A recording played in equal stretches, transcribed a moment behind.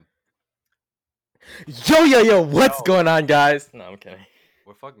Yo, what's Yo. going on, guys? No, I'm kidding.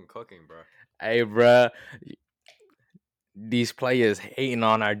 We're fucking cooking, bro. Hey, bruh, these players hating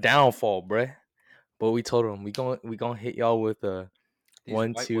on our downfall, bruh. But we told them we gonna hit y'all with a These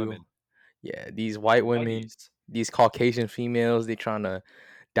one, white two. women. Yeah, these white women, Whiteys. these Caucasian females, they trying to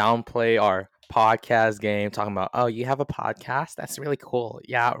downplay our podcast game, talking about, oh, you have a podcast? That's really cool.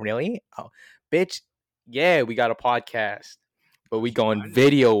 Yeah, really? Oh, bitch. Yeah, we got a podcast, but we going Mine is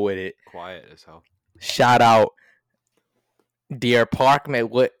video with it. quiet as hell. Shout out Deer Park, mate,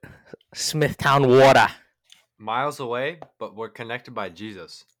 with Smithtown Water. Miles away, but we're connected by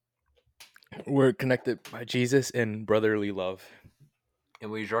Jesus. We're connected by Jesus and brotherly love. And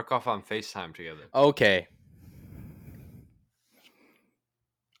we jerk off on FaceTime together. Okay.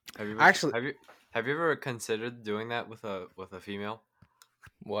 Have you Actually, have you ever considered doing that with a female?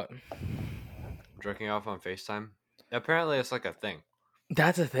 what? Jerking off on FaceTime? Apparently it's like a thing.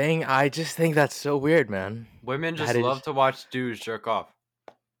 That's a thing. I just think that's so weird, man. Women just That is- love to watch dudes jerk off.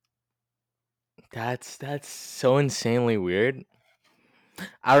 That's so insanely weird.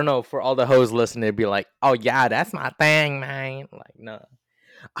 I don't know. For all the hoes listening, they'd be like, "Oh yeah, that's my thing, man." Like, no,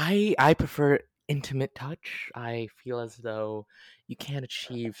 I prefer intimate touch. I feel as though you can't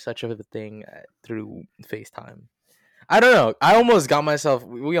achieve such a thing through FaceTime. I don't know. I almost got myself.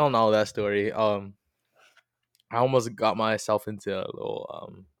 We all know that story. I almost got myself into a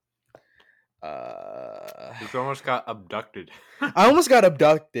little You almost got abducted. I almost got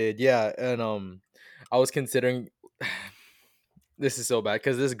abducted, yeah, and I was considering. This is so bad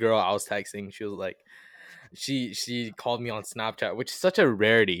because this girl I was texting, she was like, she called me on Snapchat, which is such a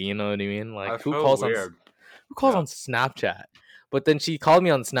rarity. You know what I mean? I Like, who feel calls weird. on Snapchat? But then she called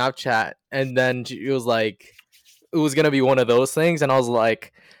me on Snapchat, and then she was like, it was gonna be one of those things, and I was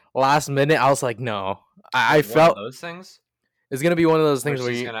like, last minute, I was like, no, I One felt of those things. it's gonna be one of those Where things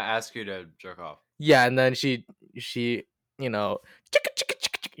where she's you, gonna ask you to jerk off. yeah, and then she you know,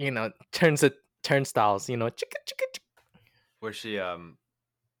 turns it turnstiles, Where she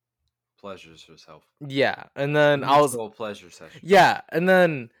pleasures herself. yeah, and then I was Mutual pleasure session. yeah, and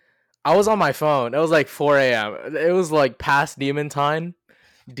then I was on my phone. It was like 4 a.m. It was like past demon time,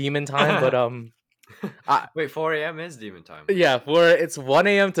 but Wait, 4 a.m. is demon time. yeah, it's 1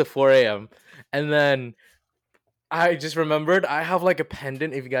 a.m. to 4 a.m. And then I just remembered I have like a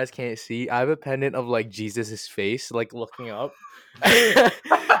pendant. If you guys can't see, I have a pendant of like Jesus's face, like looking up. And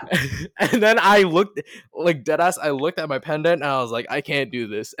then I looked like deadass. I looked at my pendant and I was like, I can't do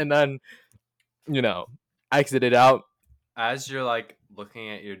this. And then, I exited out. As you're like looking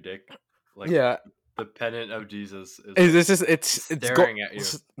at your dick, like Yeah, the pendant of Jesus it's just it's staring at you.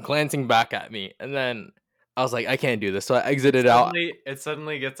 glancing back at me, and then I was like, I can't do this. So I exited out. It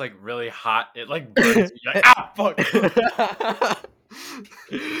suddenly gets like really hot. It like burns. You're like, ah, fuck.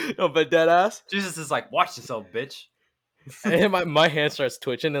 No, but deadass. Jesus is like, watch yourself, bitch. And my hand starts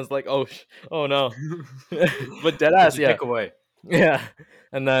twitching. And it's like, oh no. But deadass, yeah, Pick away. yeah.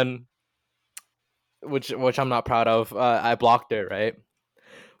 And then, which I'm not proud of. I blocked her, right?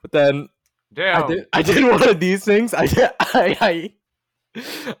 But then Damn. I did one of these things. I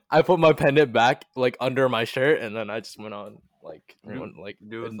put my pendant back like under my shirt, and then I just went on like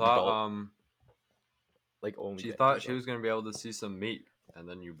Dude an thought adult, like only. she thought she was gonna be able to see some meat, and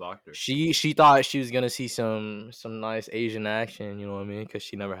then you blocked her. She thought she was gonna see some nice Asian action. You know what I mean? Because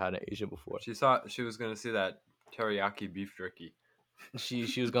she never had an Asian before. She thought she was gonna see that teriyaki beef jerky.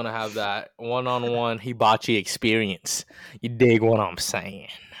 She was gonna have that one-on-one hibachi experience. You dig what I'm saying?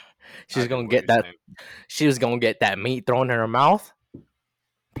 She's gonna get that. She was gonna get that meat thrown in her mouth,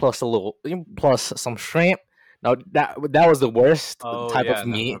 plus some shrimp. No, that was the worst type of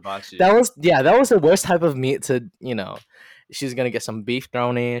meat. That was the worst type of meat to She's gonna get some beef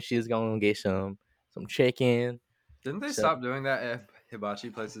thrown in. She's gonna get some chicken. Didn't they stop doing that at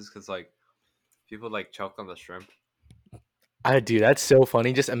hibachi places because like people like choke on the shrimp? I do. That's so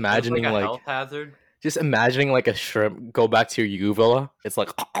funny. Just imagining like a health hazard. Just imagining like a shrimp go back to your uvula. It's like.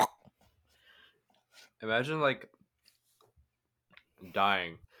 Imagine like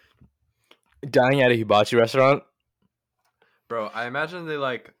dying at a hibachi restaurant. Bro, I imagine they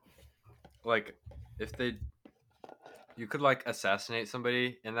like if you could like assassinate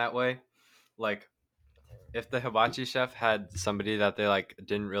somebody in that way. Like if the hibachi chef had somebody that they like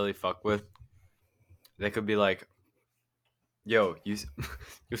didn't really fuck with, they could be like, yo, you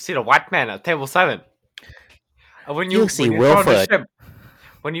see the white man at table 7. When you throw the shrimp,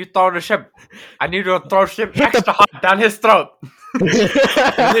 when you throw the shrimp, I need you to throw shrimp extra hard down his throat.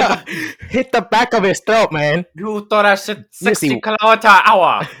 Hit the back of his throat, man. You throw that shit 60 kilometers an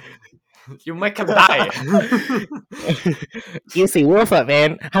hour. You make him die. You see, Wolfert,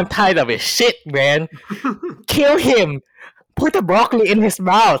 man, I'm tired of his shit, man. Kill him. Put the broccoli in his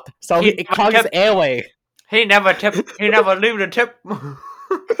mouth so it clogs his airway. He never leave the tip.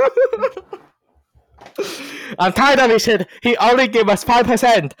 I'm tired of his shit. He only gave us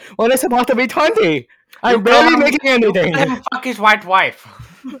 5% when it's supposed to be 20. I'm barely making anything. Let him fuck his white wife.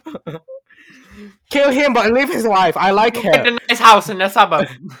 Kill him, but leave his wife. I like her. Get a nice house in the suburb.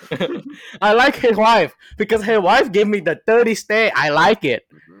 I like his wife because his wife gave me the dirty stare. I like it.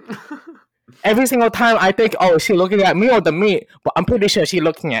 Every single time I think, oh, is she looking at me or the meat? But I'm pretty sure she's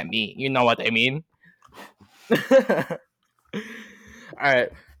looking at me. You know what I mean? All right.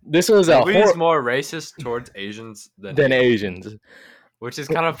 This was Nobody's more racist towards Asians than Asians. Which is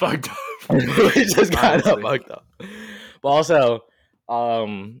kind of fucked up. Which is kind of fucked up. But also,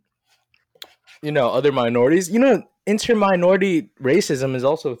 you know, other minorities. You know, inter-minority racism is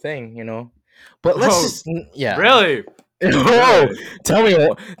also a thing, you know. But let's Really? Oh, tell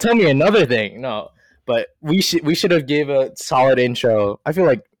me another thing. No, but we should have gave a solid intro. I feel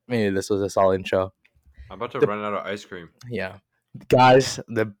like maybe this was a solid intro. I'm about to run out of ice cream. Yeah. Guys,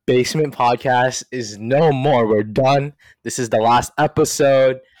 the Basement Podcast is no more. We're done. This is the last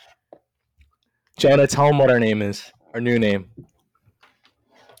episode. Jonah, tell them what our name is. Our new name.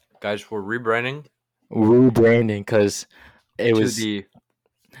 Guys, we're rebranding. Because it was the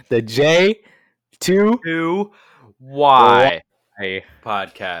J to Y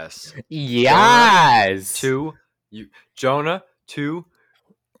podcast. Yes. Jonah to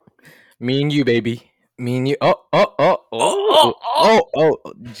me and you, baby. Me and you. Oh.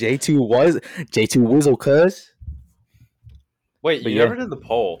 J2 Wizzle, cuz. Wait, you never did the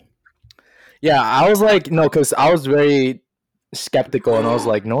poll. Yeah, I was like, no, because I was very skeptical, and I was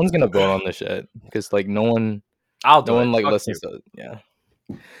like, no one's gonna vote on this shit because like no one listens to it. Yeah.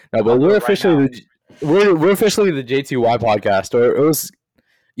 No, but we're officially we're officially the J2Y podcast, or it was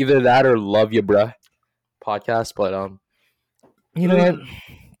either that or Love Ya Bruh podcast. But you know what?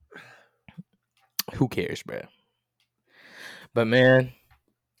 Who cares, bro? But man,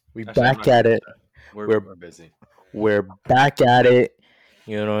 back at it. We're busy. We're back at it.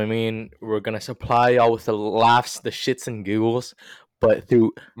 You know what I mean? We're gonna supply y'all with the laughs, the shits and giggles, but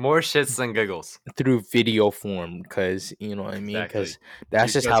through more shits than giggles through video form, because you know what I mean. Because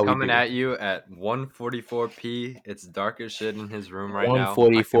that's just how coming at you at 144p. It's dark as shit in his room right now.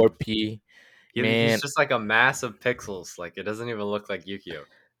 144p. Man, he's just like a mass of pixels. Like it doesn't even look like Yukio.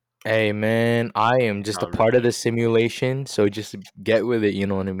 Hey man, I am just a part of the simulation, so just get with it. You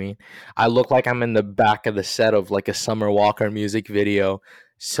know what I mean? I look like I'm in the back of the set of like a Summer Walker music video.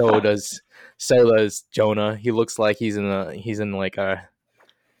 So does Jonah. He looks like he's in a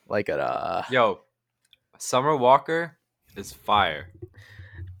Yo, Summer Walker is fire.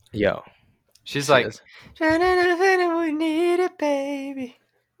 Yo, she's like, we need it, baby.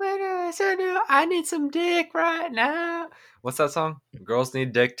 I need some dick right now. What's that song? Girls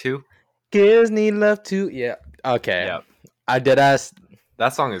need dick too. Girls need love too. Yeah. Okay. Yeah. I did ask. That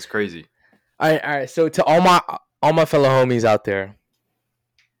song is crazy. All right. So to all my fellow homies out there,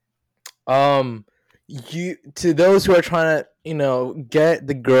 to those who are trying to get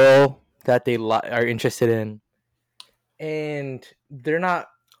the girl that they are interested in, and they're not,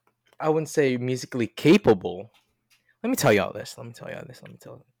 I wouldn't say musically capable. Let me tell y'all this.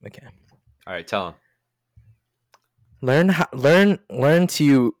 Okay. All right, tell them. Learn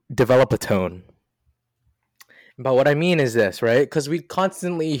to develop a tone. But what I mean is this, right? Because we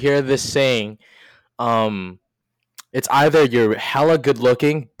constantly hear this saying, it's either you're hella good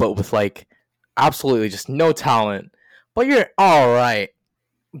looking, but with like absolutely just no talent, but you're all right,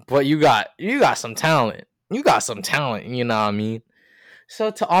 but you got some talent. You got some talent. You know what I mean? So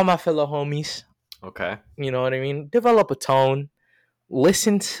to all my fellow homies. Okay. You know what I mean? Develop a tone.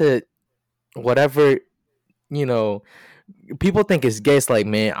 Listen to whatever, people think it's gay. It's like,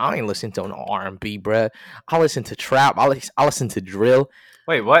 man, I ain't listen to no R&B, bruh. I listen to trap. I listen to drill.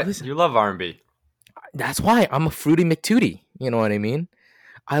 Wait, what? You love R&B? That's why I'm a Fruity McTootie. You know what I mean?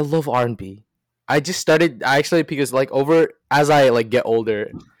 I love R&B. I just started, actually, because like as I like get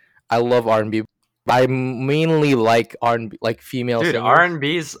older, I love R&B. I mainly like R&B, like female dude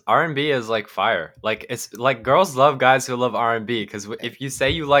singers. R&B is like fire. Like it's like girls love guys who love R&B, because if you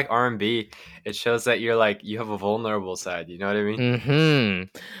say you like R&B, it shows that you have a vulnerable side. You know what I mean?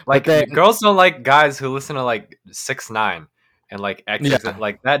 Mm-hmm. Like girls don't like guys who listen to like 6ix9ine and like exes. Yeah.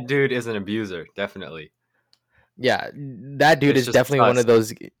 Like that dude is an abuser, definitely. Yeah, that dude is definitely one of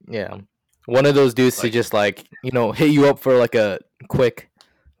those. Yeah, one of those dudes to just like hit you up for like a quick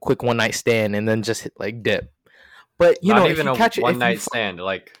one night stand and then just like dip. But not even a one night stand.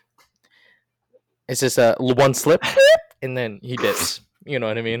 Like It's just a one slip, and then he dips. You know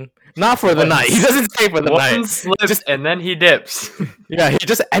what I mean? Not for the night. He doesn't stay for the night. One slip, and then he dips. Yeah, he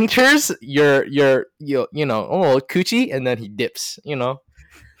just enters your little coochie, and then he dips.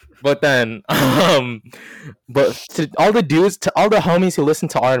 But then, but to all the dudes, to all the homies who listen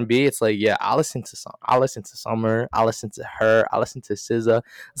to R&B, it's like, yeah, I listen to Summer, I listen to her, I listen to SZA.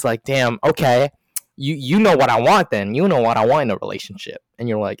 It's like, damn, okay, you know what I want then. You know what I want in a relationship, and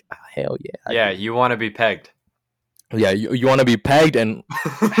you're like, oh, hell yeah, yeah, you want to be pegged. Yeah, you want to be pegged and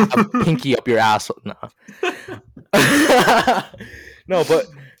have pinky up your ass. No, no, but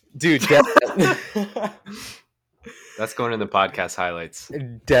dude, that's going in the podcast highlights.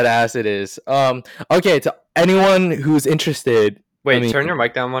 Dead ass, it is. Okay, to anyone who's interested. Wait, turn your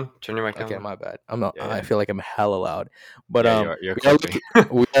mic down one. Turn your mic down. Okay, one. My bad. I feel like I'm hella loud, but you're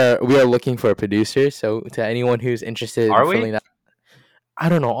we are looking for a producer. So to anyone who's interested in filling that. I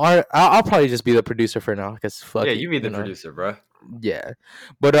don't know. I'll probably just be the producer for now because fuck. Yeah, you be the producer, bro. Yeah,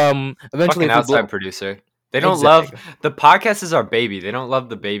 but eventually, fucking outside producer. They don't love the podcast is our baby. They don't love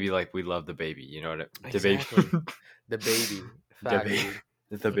the baby like we love the baby. You know what? Exactly. The baby.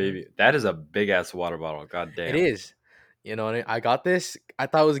 The baby. That is a big ass water bottle. God damn. It is. You know, I got this. I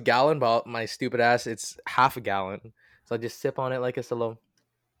thought it was a gallon, but my stupid ass, it's half a gallon. So I just sip on it like it's a little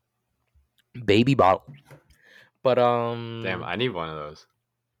baby bottle. But damn, I need one of those.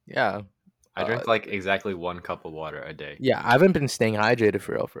 Yeah. I drink like exactly 1 cup of water a day. Yeah, I haven't been staying hydrated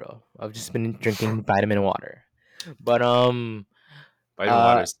for real. I've just been drinking vitamin water. But vitamin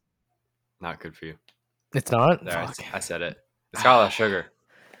water's not good for you. It's not? There, I said it. It's got a lot of sugar.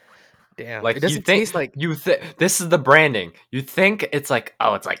 Damn. Like, it doesn't taste like this is the branding. You think it's like,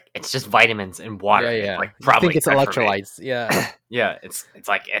 oh, it's just vitamins and water. Yeah. Like, probably you think it's electrolytes. Yeah. Yeah, it's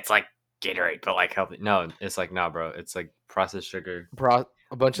like Gatorade, but like healthy. No, it's like, nah, bro. It's like processed sugar.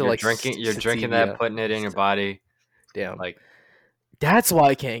 A bunch of you're drinking that, putting it in your body. Damn. Like, that's why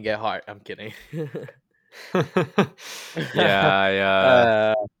I can't get hard. I'm kidding.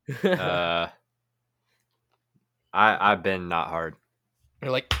 Yeah. I've been not hard.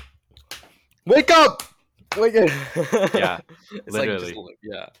 You're like, wake up! Yeah, it's literally. Like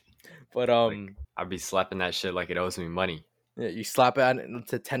yeah, but I'd be slapping that shit like it owes me money. Yeah, you slap it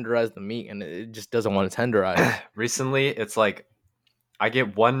to tenderize the meat, and it just doesn't want to tenderize. Recently, it's like I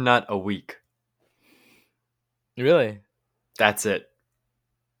get 1 nut a week. Really? That's it.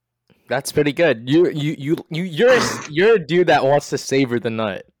 That's pretty good. You're a dude that wants to savor the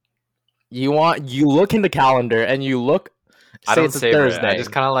nut. You look in the calendar and you look. I don't savor it. I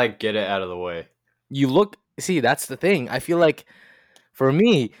just kind of like get it out of the way. You look. See, that's the thing. I feel like, for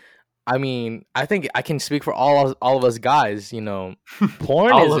me, I mean, I think I can speak for all of us guys. You know,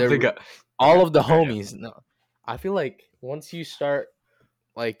 porn all is of the homies. No, I feel like once you start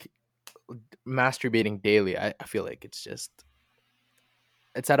like masturbating daily, I feel like it's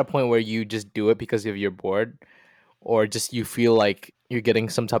at a point where you just do it because you're bored, or just you feel like you're getting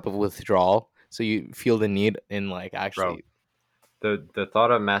some type of withdrawal, so you feel the need in like actually. Bro, the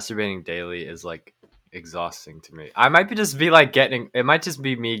thought of masturbating daily is like exhausting to me. I might just be like it might just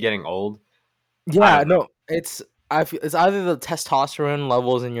be me getting old. Yeah, no, it's either the testosterone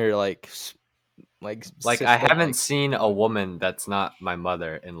levels in your like I haven't seen a woman that's not my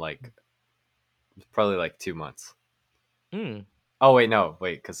mother in like probably like 2 months. Oh wait,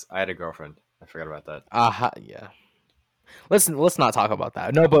 because I had a girlfriend. I forgot about that. Yeah. Let's not talk about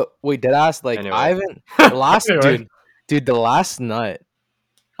that. No, but wait, deadass. Like, anyway. I haven't the last dude. The last nut,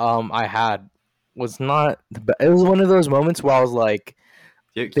 I had was not. It was one of those moments where I was like,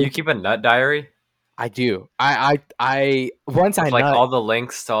 you keep a nut diary? I do. I once with I like nut, all the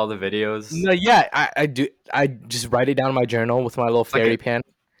links to all the videos. No, yeah, I do. I just write it down in my journal with my little fairy pen.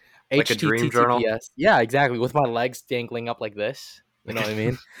 Like a dream journal. Yeah, exactly. With my legs dangling up like this. You know what I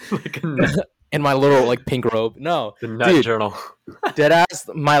mean? In my little like pink robe. No, the nut journal.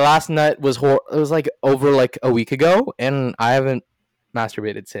 Deadass. My last nut was it was like over like a week ago, and I haven't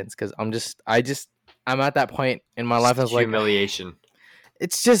masturbated since because I'm at that point in my life. I was like humiliation.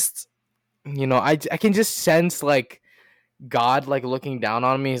 It's just, you know, I can just sense like God like looking down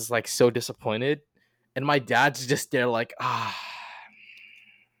on me is like so disappointed, and my dad's just there like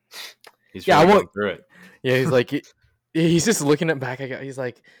He's really going through it. Yeah, he's like he's just looking at back. He's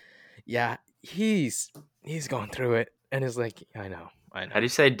like, yeah, he's going through it, and he's like, I know. How do you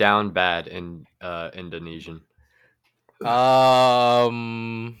say down bad in Indonesian?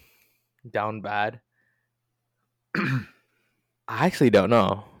 Down bad. I actually don't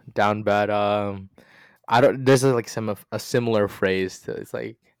know. Down bad. I don't. There's like a similar phrase to it's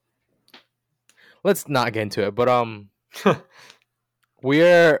like. Let's not get into it, but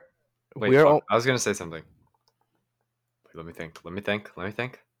we're Wait, fuck. I was gonna say something. Wait, let me think.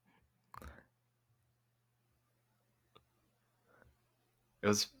 It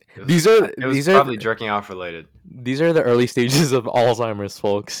was probably jerking off related. These are the early stages of Alzheimer's,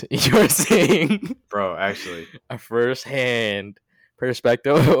 folks. You're saying, bro, actually, a first-hand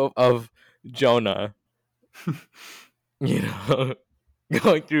perspective of Jonah.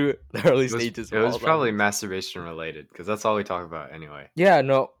 Going through the early stages. It was probably masturbation related because that's all we talk about anyway. Yeah,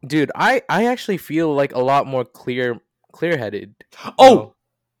 no, dude, I actually feel like a lot more clear-headed. Oh,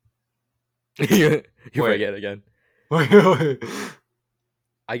 you forget again. Wait.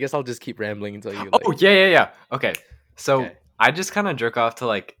 I guess I'll just keep rambling until you. Oh yeah. Okay, so I just kind of jerk off to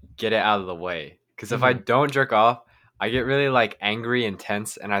like get it out of the way because if I don't jerk off, I get really like angry and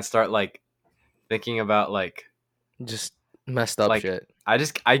tense, and I start like thinking about like just messed up like, shit.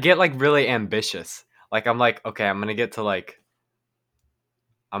 I get like really ambitious. Like I'm like, okay, I'm gonna get to like,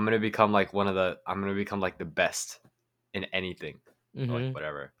 I'm gonna become like the best in anything, or like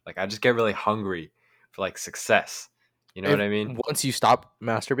whatever. Like I just get really hungry for like success. You know what I mean? Once you stop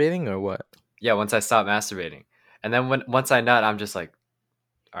masturbating, or what? Yeah, once I stop masturbating, and then once I nut, I'm just like,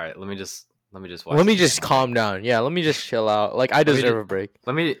 all right, let me just watch. Let me just calm down. Yeah, let me just chill out. Like I deserve a break.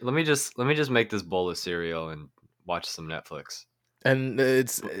 Let me just make this bowl of cereal and watch some Netflix. And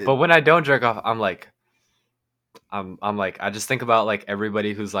but when I don't jerk off, I'm like, I just think about like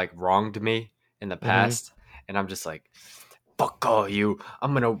everybody who's like wronged me in the past, and I'm just like, fuck all you.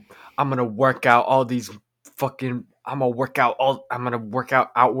 I'm gonna work out all these fucking. I'm gonna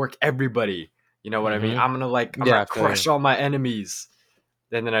outwork everybody. You know what I mean? I'm gonna crush all my enemies.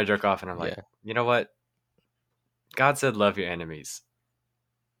 And then I jerk off, and I'm like, you know what? God said, love your enemies.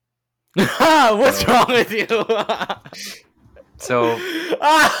 What's wrong with you? So,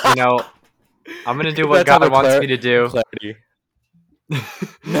 you know, I'm gonna do what God wants me to do.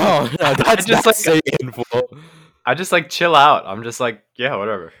 No, that's just like sinful. I just like chill out. I'm just like, yeah,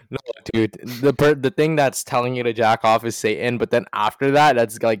 whatever. No, dude, the thing that's telling you to jack off is Satan, but then after that,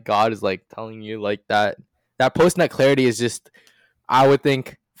 that's like God is like telling you like that post-nut clarity is just, I would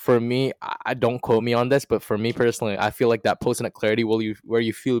think for me, I don't quote me on this, but for me personally, I feel like that post-nut clarity where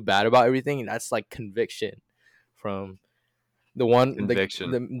you feel bad about everything, that's like conviction from the one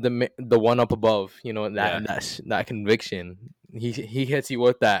the one up above, you know, that conviction. He hits you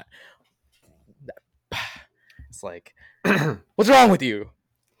with that. It's like, what's wrong with you?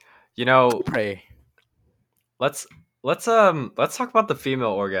 You know, pray. Let's talk about the female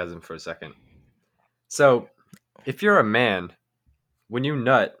orgasm for a second. So, if you're a man, when you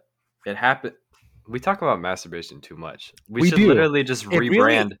nut, it happens. We talk about masturbation too much. We should literally just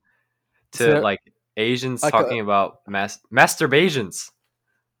rebrand to like Asians like talking about masturbations.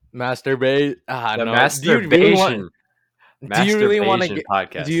 Masturbate. No. Masturbation. Do you really want to get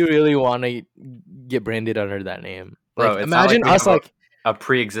podcast? Do you really want to get branded under that name? Bro, like, imagine us like a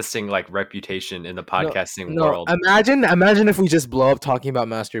pre-existing like reputation in the podcasting world. Imagine if we just blow up talking about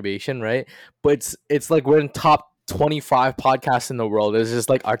masturbation, right? But it's like we're in top 25 podcasts in the world. It's just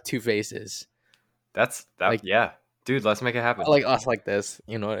like our two faces. That's like, yeah, dude. Let's make it happen. Like us, like this.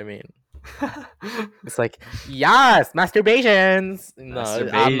 You know what I mean? It's like, yes, masturbations.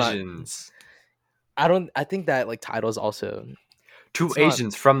 Masturbations. I think that like title is also two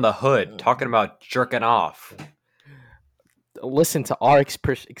Asians from the hood talking about jerking off. Listen to our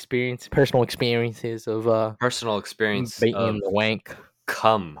personal experiences of baiting the wank,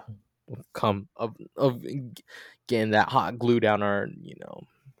 cum of getting that hot glue down our, you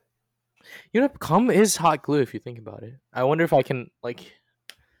know, cum is hot glue if you think about it. I wonder if I can like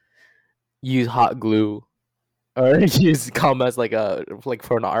use hot glue or use cum as like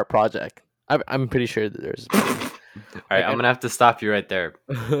for an art project. I'm pretty sure that there's. All right, I'm gonna have to stop you right there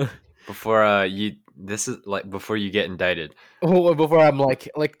before before you get indicted. Oh, before I'm like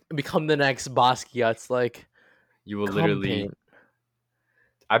become the next Basquiat's like. You will literally. Paint.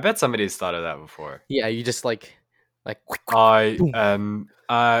 I bet somebody's thought of that before. Yeah, you just like. All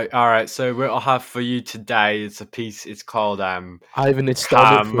right. So what I'll have for you today is a piece. It's called I've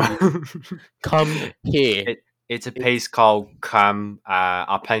installed it for you. Come here. It's a piece called cum.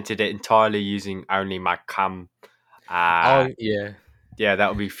 I painted it entirely using only my cum. Yeah, that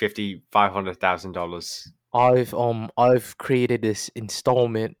would be $500,000. I've created this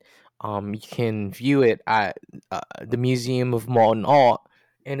installment. You can view it at the Museum of Modern Art,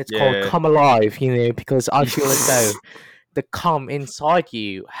 and it's called "Come Alive." You know, because I feel as though the cum inside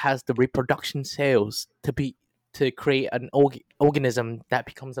you has the reproduction cells to create an organism that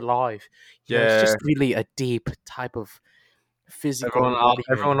becomes alive. You know, it's just really a deep type of physical.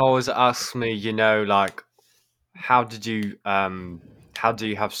 Everyone always asks me, you know, like, how did you how do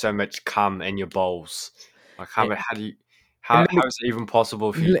you have so much cum in your bowls? Like how do you And how is it even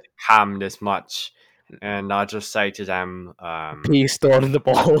possible for you then to ham this much? And I just say to them, pee stored in the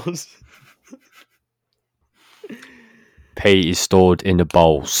balls. pee is stored in the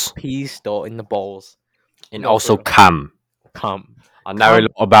bowls. Pee stored in the balls. And No, also for cum. cum. I know a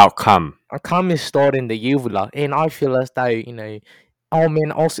lot about cum. Cum is stored in the uvula, and I feel as though all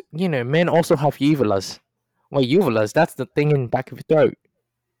men also men also have uvulas. Well, uvulas, that's the thing in the back of your throat.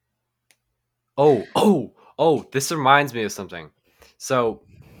 Oh, this reminds me of something. So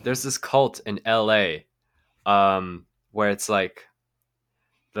there's this cult in LA, where it's like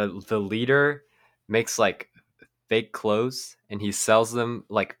the leader makes like fake clothes and he sells them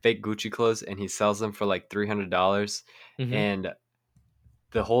like fake Gucci clothes and he sells them for like $300. Mm-hmm. And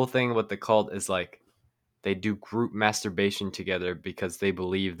the whole thing with the cult is like they do group masturbation together because they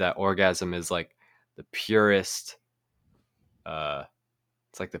believe that orgasm is like the purest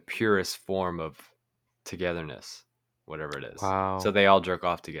it's like the purest form of togetherness, whatever it is. Wow. So they all jerk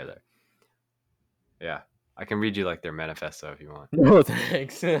off together. Yeah. I can read you like their manifesto if you want. No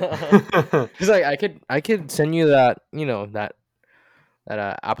thanks. He's like, I could send you that that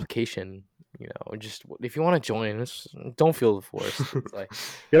application. Just if you want to join, don't feel forced. It's like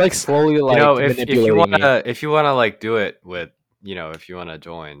you're like slowly like if you manipulating me. wanna like do it with if you wanna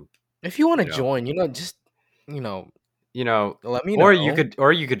join, If you want to you know. join, just let me or know.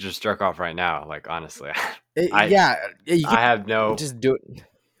 you could just jerk off right now. Like honestly, You I could have no just do it.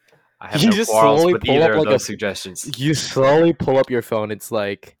 I have You no just quarrels slowly with pull either up of like those suggestions. You slowly pull up your phone. It's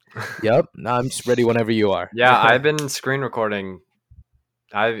like, yep, I'm just ready whenever you are. Yeah, I've been screen recording.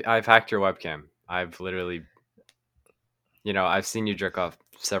 I've hacked your webcam. I've literally, I've seen you jerk off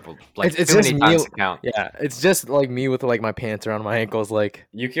several, like It's too just many me. times to count. Yeah, it's just like me with like my pants around my ankles. Like,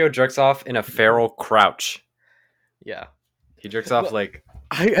 Yukio jerks off in a feral crouch. yeah, He jerks off Well, like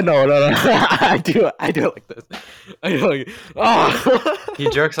no. I do it like this. I do like, oh. he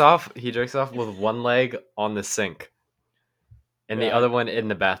jerks off. He jerks off with one leg on the sink, and the Yeah. other one in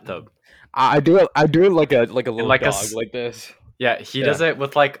the bathtub. I do it. I do it like a little like dog, like this. Yeah, he does it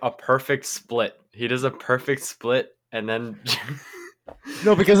with like a perfect split. He does a perfect split, and then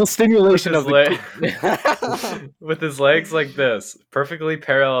No, because the stimulation of with his legs like this, perfectly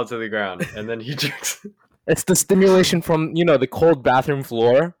parallel to the ground, and then he jerks. It's the stimulation from the cold bathroom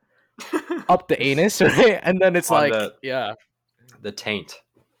floor up the anus, right? And then it's On like the taint.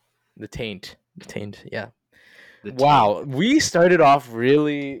 The taint, yeah. The Wow, taint. we started off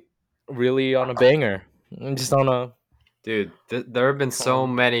really, really on a banger. Just on a dude. There have been so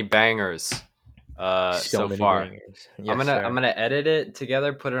many bangers, so many far. bangers. I'm gonna edit it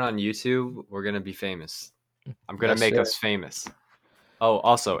together, put it on YouTube. We're gonna be famous. I'm gonna make us famous. Oh,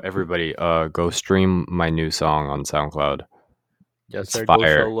 also, everybody, go stream my new song on SoundCloud. Yes, it's sir.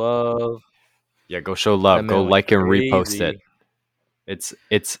 fire. Go show love. Yeah, go show love. Go like and repost it.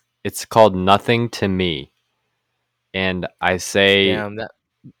 It's called Nothing to Me, and I say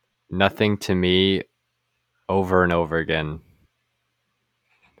nothing to me over and over again.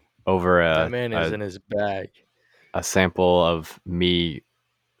 Over that man is in his bag. A sample of me,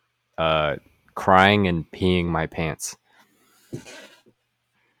 crying and peeing my pants.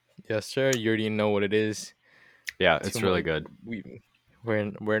 Yes, sir. You already know what it is. Yeah, it's really good.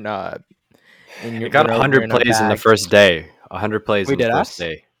 We're not. It got 100 plays in the first day. 100 plays in the first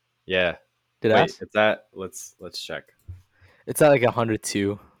day. Yeah. Wait, it's at let's check. It's at like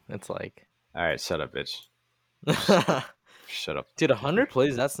 102. It's like. All right, shut up, bitch. Shut up, dude. 100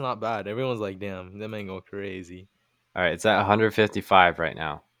 plays. That's not bad. Everyone's like, damn, that man go crazy. All right, it's at 155 right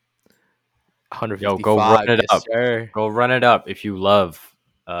now. 155. Yo, go run it up. Sir. Go run it up if you love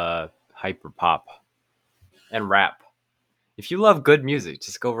hyper pop and rap. If you love good music,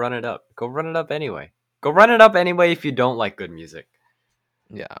 just go run it up. Go run it up anyway. Go run it up anyway if you don't like good music.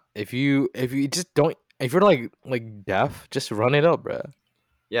 Yeah. If you just don't, if you're like deaf, just run it up, bro.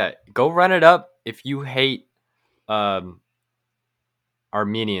 Yeah, go run it up if you hate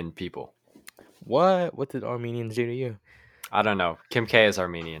Armenian people. What did Armenians do to you? I don't know. Kim K is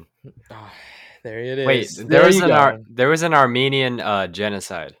Armenian. Oh, there it is. Wait, there was an Armenian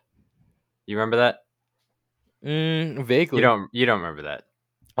genocide. You remember that? Vaguely. You don't remember that.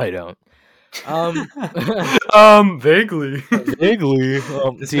 I don't. Vaguely. Vaguely.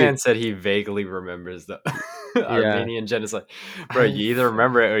 This man said he vaguely remembers the Armenian genocide. Bro, you either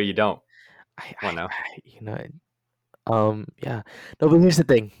remember it or you don't. I know. Yeah. No, but here's the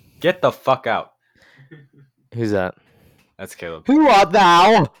thing. Get the fuck out. Who's that? That's Caleb. Who art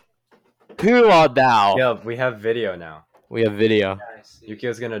thou? Who art thou? Caleb, we have video now. We have video.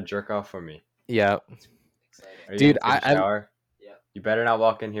 Yukio's gonna jerk off for me. Yeah. Are you dude, shower? Yeah. You better not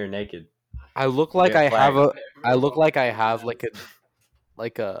walk in here naked. I look You'll like get I have flagged. a. I look like I have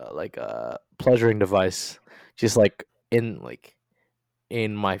like a pleasuring device, just in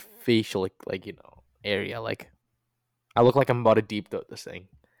my facial area. Like I look like I'm about to deep throat this thing.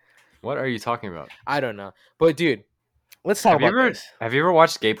 What are you talking about? I don't know, but dude, let's talk about this. Have you ever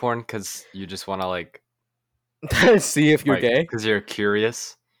watched gay porn because you just want to See if you're gay. because you're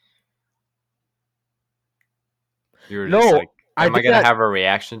curious? You were just No, like, I am I did gonna that. have a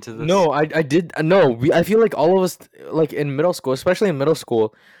reaction to this? No, I did no. I feel like all of us like in middle school, especially in middle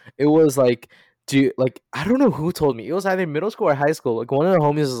school, it was like, dude, like I don't know who told me. It was either middle school or high school. Like one of the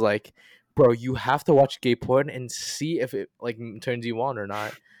homies was like, "Bro, you have to watch gay porn and see if it like turns you on or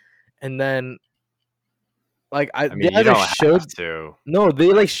not." And then I they mean, you either don't have showed to. no,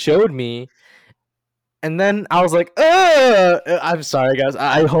 they like showed me, and then I was like, I'm sorry, guys.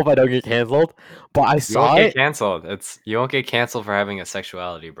 I hope I don't get canceled, but I You won't saw get it. canceled. You won't get canceled for having a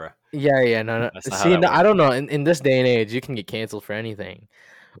sexuality, bro. Yeah, no, no. That's not how See, that no, I works. don't know. In this day and age, you can get canceled for anything.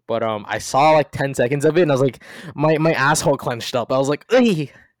 But I saw like 10 seconds of it, and I was like, my asshole clenched up. I was like, Ugh!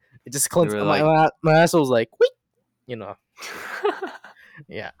 It just You clenched. were like, My asshole was like, Wait! You know,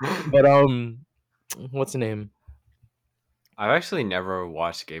 yeah. But what's the name? I've actually never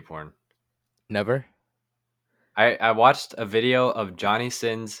watched gay porn. Never. I watched a video of Johnny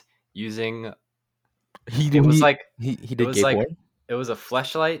Sins using He it was he like he it did was gay like porn, it was a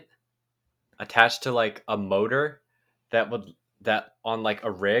fleshlight attached to like a motor that would that on like a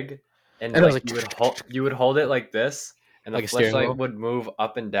rig, and and I was like like, you would hold it like this, and the like a steering fleshlight wheel. would move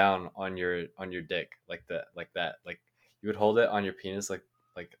up and down on your dick like that, like you would hold it on your penis like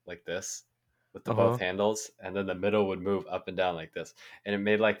this with the Uh both huh. handles, and then the middle would move up and down like this, and it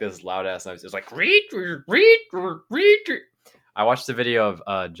made like this loud ass noise. It was like read read read. I watched the video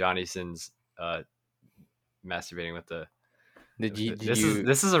of Johnny Sins masturbating with the Did you?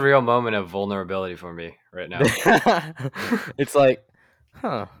 this is a real moment of vulnerability for me right now. It's like,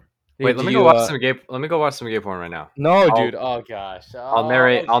 huh? Wait, Did you? let me go watch some gay porn right now. No, I'll dude. Oh gosh. I'll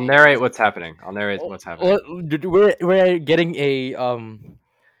narrate what's happening. I'll narrate Oh, what's happening. dude, we're getting a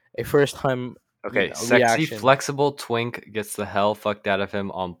first time Okay, sexy reaction. flexible twink gets the hell fucked out of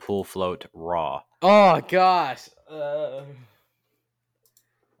him on pool float raw. Oh gosh. Oh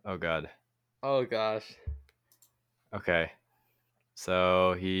god. Oh gosh. Okay.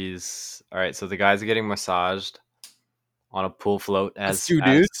 So he's all right, so the guy's getting massaged on a pool float It's two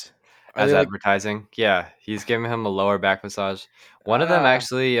dudes. Are as they like? advertising. Yeah, he's giving him a lower back massage. One of them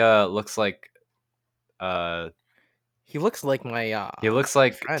actually looks like uh He looks like my he looks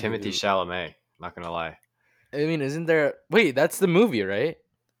like friend Timothy who. Chalamet, not gonna lie. I mean, isn't there? Wait, that's the movie, right?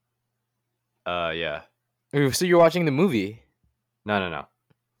 Yeah. So you're watching the movie? No.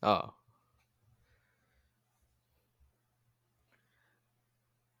 Oh.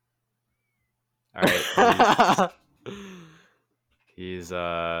 All right. He's he's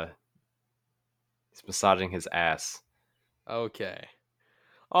massaging his ass. Okay.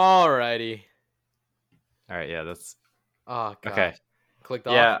 Alrighty. All right, yeah, that's Oh okay. gosh. Clicked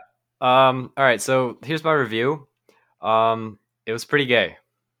off. Yeah. All right, so here's my review. It was pretty gay.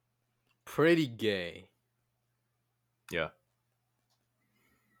 Pretty gay. Yeah.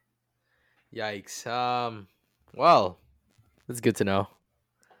 Yikes. Well, that's good to know.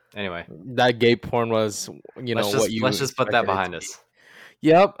 Anyway, That gay porn was, what you let's just put that expected it to behind be. us.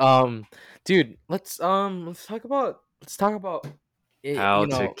 Yep. Dude, let's talk about it, How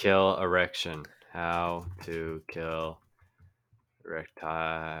to kill erection. How to kill yep.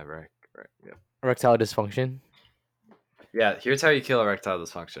 erectile dysfunction. Yeah, here's how you kill erectile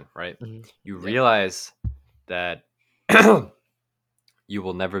dysfunction, right? Mm-hmm. You Yep. realize that you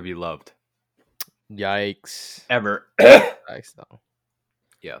will never be loved. Yikes. Ever. Yikes though.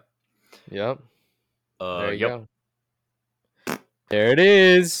 Yeah. Yep. There you Yep. go. There it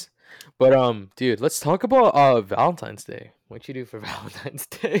is. But dude, let's talk about Valentine's Day. What you do for Valentine's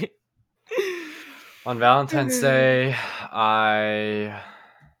Day? On Valentine's Day,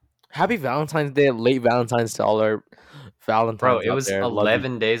 Happy Valentine's Day, late Valentine's to all our bro, Valentines it out was there. Love you.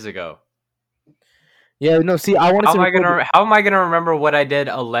 11 days ago. Yeah, no, see, I wanted to record. How am I gonna remember what I did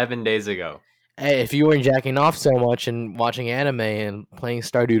 11 days ago? Hey, if you weren't jacking off so much and watching anime and playing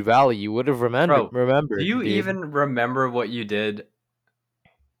Stardew Valley, you would have Bro, remembered, do you dude. even remember what you did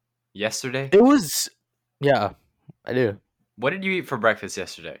yesterday? It was, yeah, I do. What did you eat for breakfast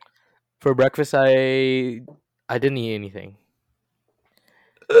yesterday? For breakfast, I didn't eat anything.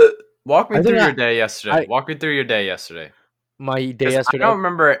 Walk me I think through your day yesterday. I Walk me through your day yesterday. my day Because I yesterday, don't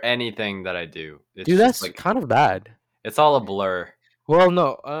remember anything that I do. It's dude. just That's like kind of bad. it's all a blur. Well,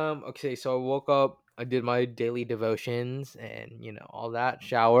 no. Okay, so I woke up. I did my daily devotions and all that.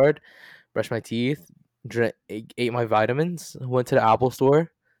 Showered, brushed my teeth, ate my vitamins. Went to the Apple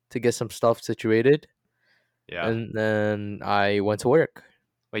store to get some stuff situated, Yeah. and then I went to work.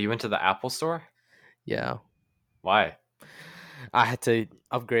 Wait, you went to the Apple store? Yeah, Why? I had to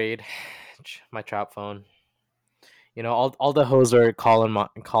upgrade my trap phone. All the hoes are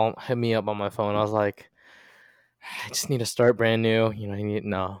hit me up on my phone. I was like, I just need to start brand new. I need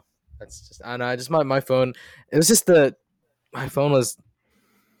no. That's just I know. I just my phone. It was just my phone was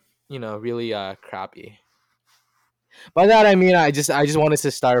really crappy. By that I mean I just wanted to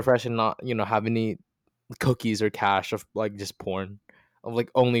start fresh and not have any cookies or cash of like just porn of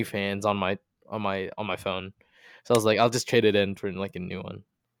like OnlyFans on my phone. So I was like, I'll just trade it in for like a new one.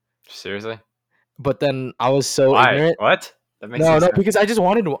 Seriously? But then I was so Why? ignorant. What? That makes no No, no, sense. because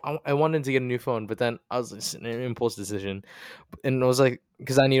I wanted to get a new phone, but then I was just an impulse decision, and it was like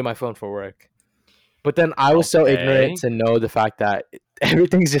because I needed my phone for work. But then I was so ignorant Okay. to know the fact that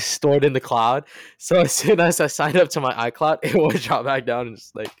everything's just stored in the cloud. So as soon as I signed up to my iCloud, it would drop back down and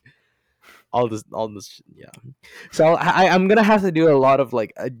just like all this, yeah. So I'm gonna have to do a lot of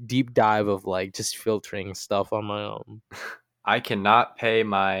like a deep dive of like just filtering stuff on my own. I cannot pay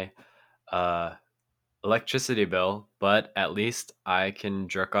my uh electricity bill, but at least I can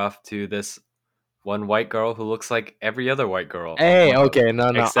jerk off to this one white girl who looks like every other white girl on Hey, Pornhub. okay, no,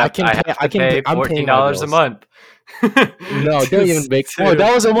 I Except can I pay. have to pay I'm paying my $14 a bills. month No, don't even make. Oh, to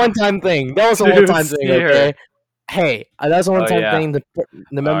that was a one-time thing. That was a to one-time thing. see her. Okay. Hey, that's a Oh one-time yeah. thing. The Oh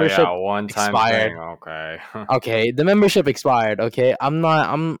yeah, membership one time expired. thing. Okay. Okay, the membership expired. Okay, I'm not.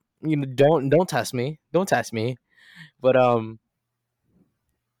 I'm. Don't test me. Don't test me. But The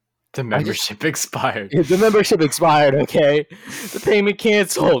I just membership expired. the membership expired. Okay, the payment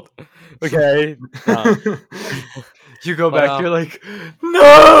canceled. Okay. No. You go But back, you're like,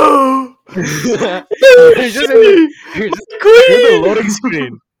 no! you're Leave just me! you're in the loading Queen!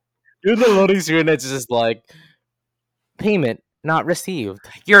 screen. You're in the loading screen. It's just like payment not received.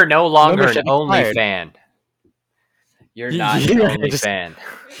 You're no longer an Membership only expired. fan. You're not an Yeah, only fan.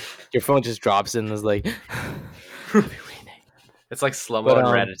 your phone just drops in and is like It's like slow mo but in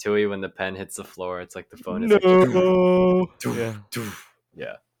Ratatouille when the pen hits the floor. It's like the phone is like, no. Yeah. doof, doof.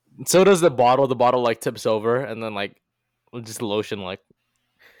 Yeah. So does the bottle. The bottle like tips over and then like just lotion like.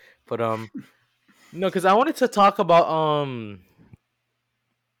 But no, because I wanted to talk about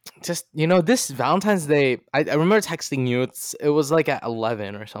just this Valentine's Day. I remember texting you. It was like at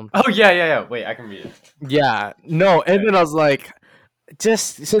 11 or something. Oh yeah, yeah, yeah. Wait, I can read it. Yeah. No, and then I was like,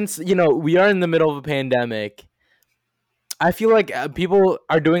 just since we are in the middle of a pandemic, I feel like people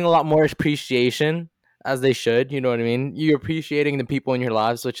are doing a lot more appreciation as they should. You know what I mean? You're appreciating the people in your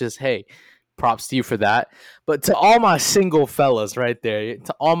lives, which is hey, props to you for that. But to all my single fellas right there,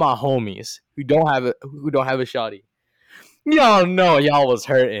 to all my homies who don't have a shawty, y'all know y'all was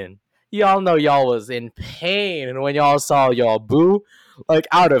hurting. Y'all know y'all was in pain, and when y'all saw y'all boo, like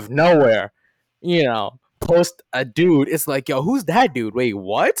out of nowhere, post a dude. It's like, yo, who's that dude? Wait,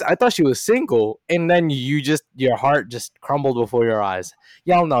 what? I thought she was single, and then your heart just crumbled before your eyes.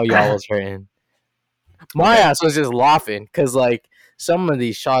 Y'all know y'all was hurting. My Okay. ass was just laughing because like some of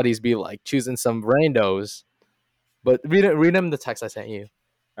these shotties be like choosing some randos. But read them the text I sent you.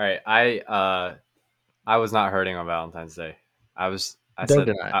 All right. I was not hurting on Valentine's Day. I Don't said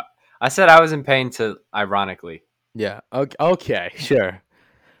deny. I said I was in pain to ironically. Yeah. Okay. Okay. Sure.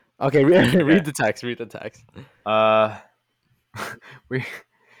 Okay. Read Okay. the text. Read the text. Uh we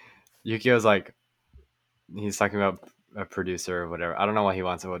Yukio's like he's talking about a producer or whatever. I don't know why he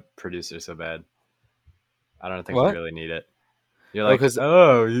wants a producer so bad. I don't think we What? really need it. You're Oh, like,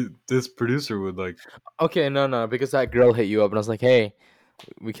 because this producer would like. okay, no, because that girl hit you up and I was like, hey,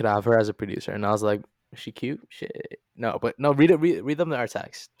 we could have her as a producer, and I was like, is she cute? Shit. No, but no, read them our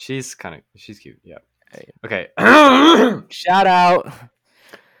text. She's cute. Yeah. Hey. Okay. Shout out.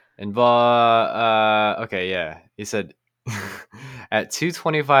 And okay, yeah. He said at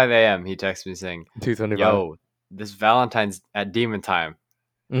 2:25 a.m. he texted me saying, 225. "Yo, this Valentine's at demon time.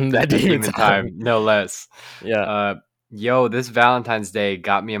 That demon time. No less. Yeah. Yo, this Valentine's Day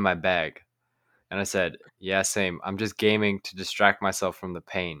got me in my bag." And I said, "Yeah, same. I'm just gaming to distract myself from the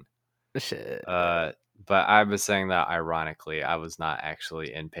pain." Shit. But I was saying that ironically. I was not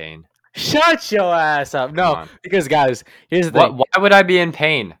actually in pain. Shut your ass up. Come No, on. because guys, here's the thing. Why would I be in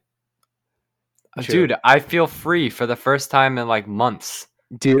pain? True. Dude, I feel free for the first time in like months.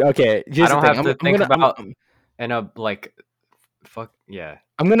 Dude, okay. I Here's the don't thing. have to think about in a like fuck yeah.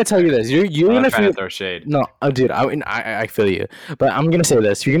 I'm gonna tell you this. You're I'm gonna not trying feel to throw shade. no, dude. I feel you, but I'm gonna say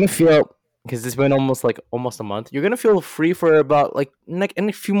this. You're gonna feel because it's been almost a month. You're gonna feel free for about like in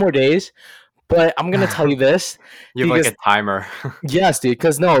a few more days, But I'm gonna tell you this You have like because a timer. yes, dude.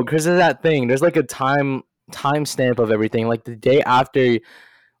 Because no, because there's that thing. There's like a time stamp of everything. Like the day after,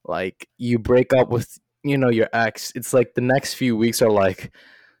 like you break up with your ex, it's like the next few weeks are like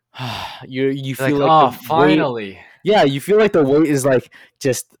you You're like, feel like oh, the weight. finally. Yeah, you feel like the weight is like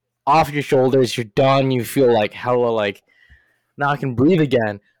just off your shoulders. You're done. You feel like hella like now I can breathe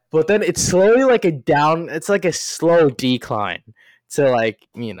again. But then it's slowly like a down. It's like a slow decline. So like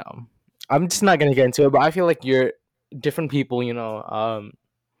I'm just not gonna get into it. But I feel like you're different people.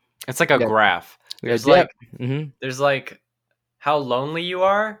 It's like a Yeah, graph. yeah, There's yeah. like Mm-hmm. there's like how lonely you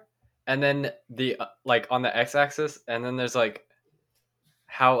are, and then the like on the x-axis, and then there's like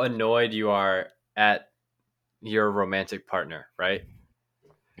how annoyed you are at your romantic partner, right?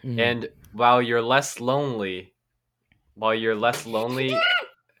 Mm-hmm. And while you're less lonely,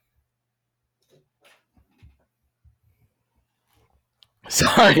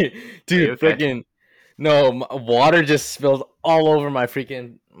 Sorry, are you dude. okay? Freaking no, water just spilled all over my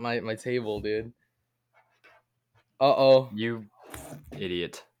freaking my table, dude. Uh-oh. You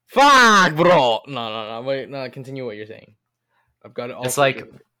idiot. Fuck, bro. No. Wait, no. Continue what you're saying. I've got it all It's like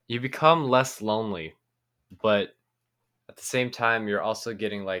forgiven. you become less lonely, but at the same time you're also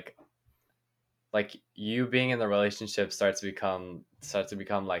getting like you being in the relationship starts to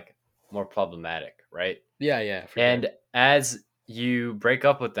become like more problematic, right? Yeah, for sure. And as you break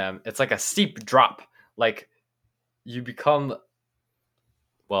up with them, it's like a steep drop. Like you become,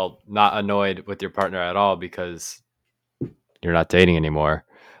 well, not annoyed with your partner at all because you're not dating anymore.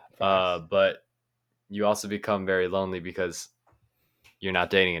 Facts. But you also become very lonely because you're not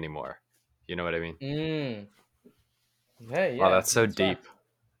dating anymore. You know what I mean? Mm. Hey, Wow, yeah, that's so that's fact. deep.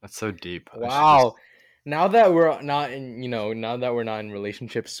 That's so deep. I should just. Wow. Now that we're not in, now that we're not in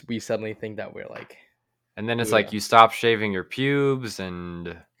relationships, we suddenly think that we're like, And then it's like yeah. you stop shaving your pubes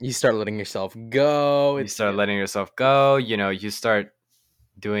and You start letting yourself go. you It's start letting yourself go. You start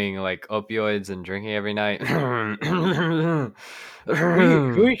doing like opioids and drinking every night. who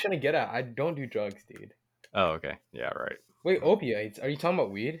are you trying to get at? I don't do drugs, dude. Oh, okay. Yeah, right. Wait, opioids? Are you talking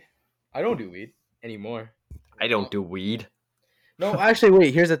about weed? I don't do weed anymore. I don't do weed. No, actually,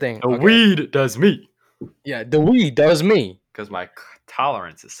 wait. Here's the thing. The Okay, weed does me yeah, the weed does me. because my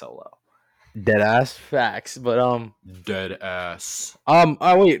tolerance is so low. Dead ass facts, but Dead ass.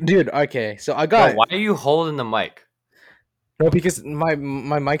 oh wait, dude. Okay, so I Bro, got why are you holding the mic? no because my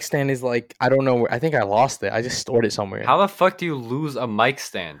mic stand is like I don't know where. I think I lost it. I just stored it somewhere. How the fuck do you lose a mic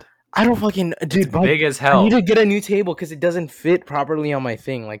stand? I don't fucking It's dude. big as I need hell. to get a new table because it doesn't fit properly on my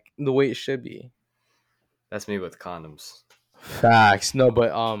thing, like the way it should be. That's me with condoms Facts. No, but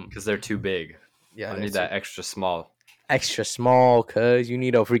because they're too big. yeah, I need that's that extra small. extra small. Cause you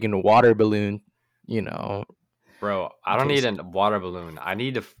need a freaking water balloon. You know, Bro, I in don't need case. a water balloon. Uh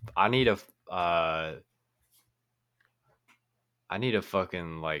I need a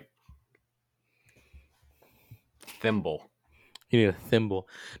fucking like thimble. You need a thimble.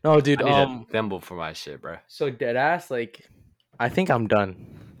 No, dude. I need a thimble for my shit, bro. So dead ass. Like, I think I'm done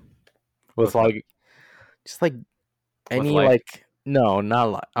with With what? like just like With any life. like no,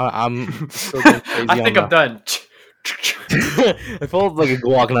 not like I'm still going I crazy on think I'm the. done. I felt like a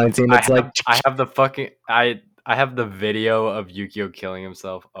Glock 19. I It's like, have I have the fucking I have the video of Yukio killing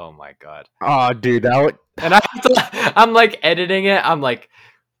himself. Oh my god. oh, dude, that would. And I'm like editing it. I'm like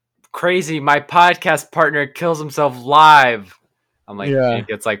crazy. My podcast partner kills himself live. I'm like, and Yeah, it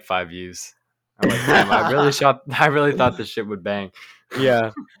gets like 5 views. I'm like, damn, I really thought this shit would bang.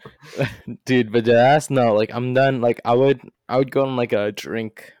 yeah, dude. But that's no, like I'm done. Like I would go on like a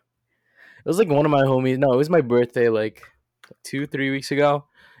drink. It was like one of my homies. No, it was my birthday like 2-3 weeks ago,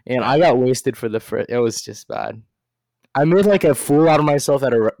 and Yeah. I got wasted for the first. It was just bad. I made like a fool out of myself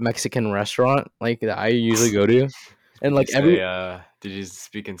at a Mexican restaurant, like that I usually go to, and Did you like every say did you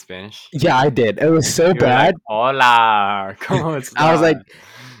speak in Spanish? yeah, I did. It was so You were like, bad. hola, ¿cómo I was like, estás?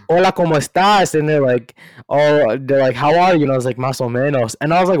 "Hola, cómo estás?" And they're like, "Oh, they're like, how are you?" And I was like, "Más o menos."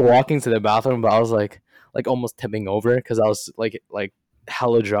 And I was like walking to the bathroom, but I was like almost tipping over because I was like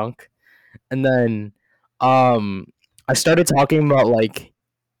hella drunk. And then, um, I started talking about like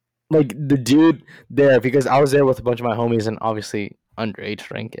the dude there because I was there with a bunch of my homies and obviously underage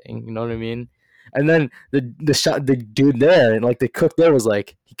drinking. You know what I mean? And then the dude there and like the cook there was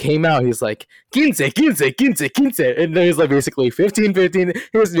like he came out. He's like 15, and then he's like basically 15, 15.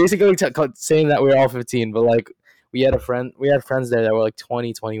 He was basically saying that we were all 15, but like we had friends there that were like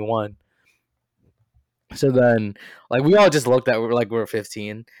 20, 21. So then like we all just looked at we were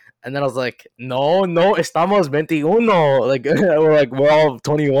 15. And then I was like, no, no, estamos 21. Like we're all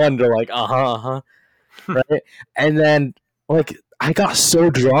 21. They're like, uh-huh, uh-huh. Right. And then like I got so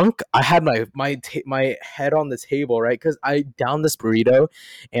drunk. I had my head on the table, right? Because I downed this burrito,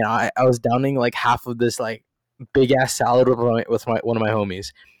 and I was downing like half of this like big ass salad with my one of my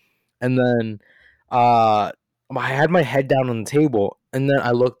homies, and then uh I had my head down on the table, and then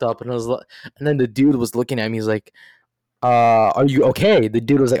I looked up, and and then the dude was looking at me. He's like, "Are you okay?" The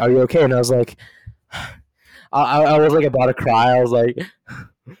dude was like, "Are you okay?" And I was like, I was like about to cry. I was like,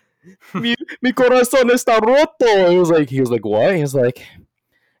 mi corazón está roto. He was like, what? He was like,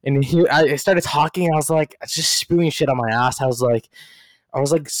 and I started talking. I was like, just spewing shit on my ass. I was like,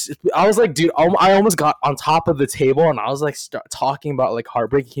 dude, I almost got on top of the table, and I was like, talking about like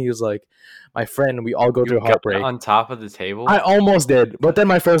heartbreak. He was like, my friend, we all go You through got heartbreak. on top of the table? I almost did, but then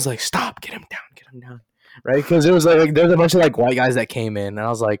my friend was like, stop, get him down, right? Because it was like there's a bunch of like white guys that came in, and I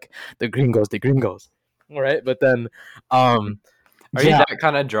was like, the gringos, all right. But then, Are you yeah, that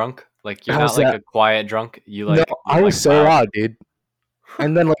kind of drunk? Like you're I not was like that. a quiet drunk. You No, like you're I like was so loud. loud, dude.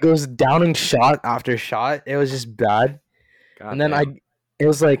 And then like it was downing shot after shot. It was just bad. And God then damn. it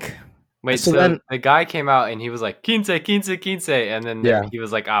was like, Wait, so so then, the guy came out and he was like quince, quince, quince, and then yeah, he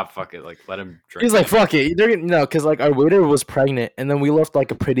was like, ah, fuck it, like let him he's drink like, it. fuck it, they're gonna, no, because like our waiter was pregnant, and then we left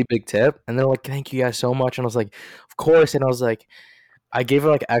like a pretty big tip, and they're like, thank you guys so much, and I was like, of course, and I was like, I gave her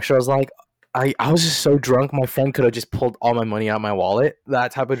like extra. I was like, I was just so drunk, my friend could have just pulled all my money out of my wallet,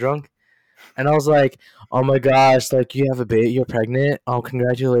 that type of drunk. And I was like, "Oh my gosh, like you have a baby, you're pregnant. Oh,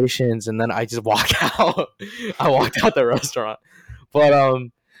 congratulations!" And then I just walk out. I walked out the restaurant, but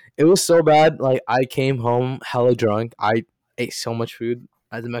it was so bad. Like I came home hella drunk. I ate so much food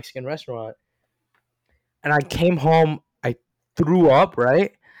at the Mexican restaurant, and I came home. I threw up,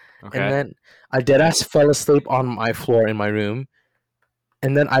 right, and Okay. then I dead ass fell asleep on my floor in my room,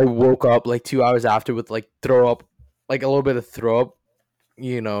 and then I woke up like 2 hours after with like throw up, like a little bit of throw up,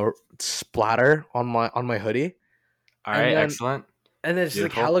 splatter on my hoodie. All And right, then excellent. it's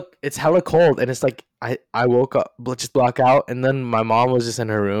like Beautiful. hella cold, and it's like I woke up, just black out, and then my mom was just in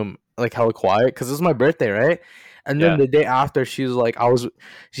her room like hella quiet because it was my birthday, right? And then Yeah. the day after, she was like,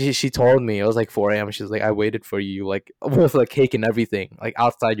 she told me it was like 4 a.m. She was like, I waited for you like with like cake and everything like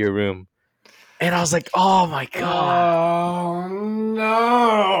outside your room, and I was like, oh my god. Oh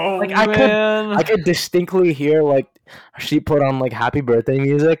no, Like I man. could distinctly hear like she put on like happy birthday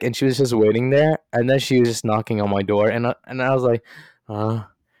music, and she was just waiting there, and then she was just knocking on my door, and I was like,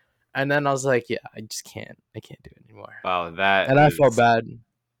 and then I was like, yeah, I can't do it anymore, Wow, that and I felt is bad.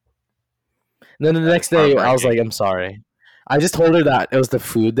 And then the that is next day, I was like, heartbreaking. I'm sorry. I just told her that it was the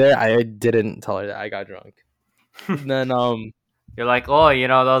food there. I didn't tell her that I got drunk. And then You're like, oh,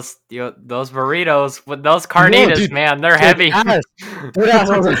 those burritos with those no, carnitas, dude, man, they're dead heavy. ass, dead ass.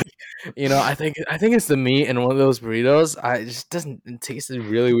 I was like, I think it's the meat in one of those burritos. It just doesn't, it tasted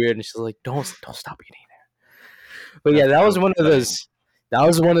really weird. And she's like, don't stop eating it. But yeah, That's that was so one of funny. those. That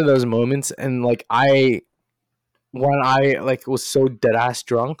was one of those moments, and like when I like was so dead ass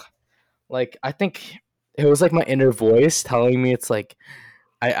drunk, like I think it was like my inner voice telling me it's like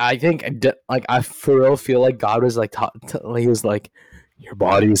I think like I for real feel like God was like he was like, your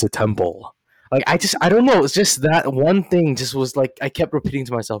body is a temple. Like I don't know, it's just that one thing just was like I kept repeating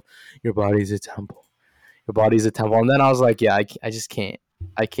to myself, your body is a temple, your body is a temple, and then I was like, yeah, I just can't,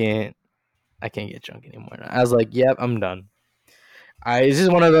 I can't, I can't get drunk anymore. I was like, yep, I'm done. It's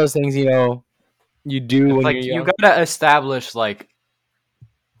just one of those things, you do It's when you're like you young. gotta establish like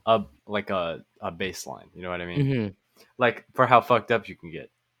a baseline. You know what I mean? Hmm. Like for how fucked up you can get.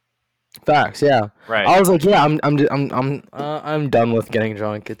 Facts, yeah. Right. I was like, yeah, I'm done with getting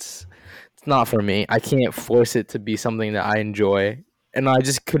drunk. It's not for me. I can't force it to be something that I enjoy, and I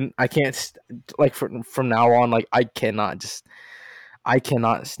just couldn't. I can't like from now on. Like I cannot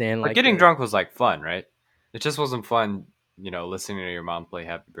stand But like getting the. drunk was like fun, right? It just wasn't fun, listening to your mom play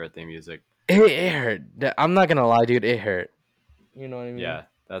happy birthday music. It hurt. I'm not gonna lie, dude. It hurt. You know what I mean? Yeah,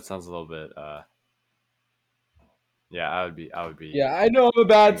 that sounds a little bit yeah, I would be Yeah, I know I'm a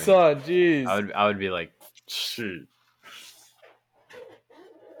bad doing son. I Jeez. would I would be like, shoot.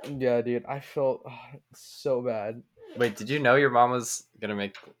 Yeah, dude. I felt so bad. Wait, did you know your mom was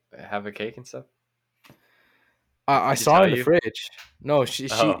gonna have a cake and stuff? I Did she saw it tell in the you? fridge. No, she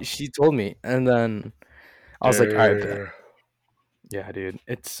she Oh. she told me, and then I was like, all right, bet. Yeah, dude,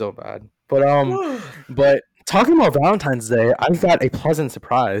 it's so bad. But talking about Valentine's Day, I've got a pleasant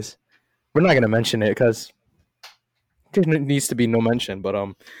surprise. We're not gonna mention it because there needs to be no mention. But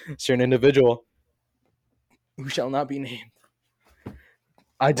certain individual who shall not be named.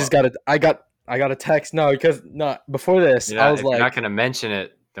 I just Well, got a text. No, because no, before this, I was if you're not like, gonna mention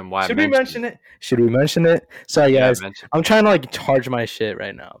it, then why should we mention mention it? it? Should we mention it? Sorry, Yeah, guys. mention. I'm trying to like charge my shit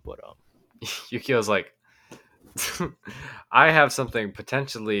right now, but Yukio's like, I have something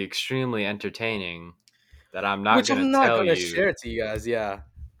potentially extremely entertaining that I'm not Which gonna I'm not tell gonna you share it to you guys. Yeah,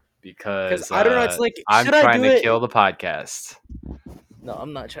 because because I don't know. It's like, I'm should I trying do to it? kill the podcast. No,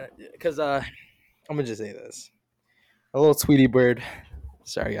 I'm not trying to. Because I'm gonna just say this. A little Tweety bird.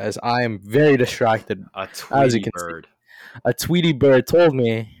 Sorry, guys. I am very distracted, A as you Tweety can see. bird. A Tweety bird told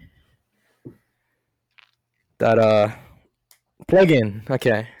me that plug in.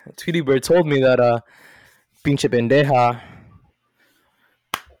 Okay, a Tweety bird told me that pinche pendeja.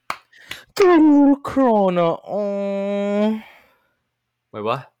 Corona. Oh. Wait,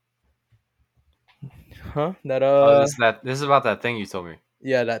 what? Huh? That Oh, this is about that thing you told me.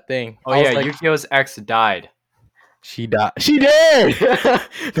 Yeah, that thing. Oh I was yeah, like, Yukio's ex died. she died. She did.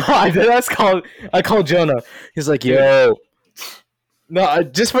 No, I did. I called Jonah. He's like, Dude. yo. No,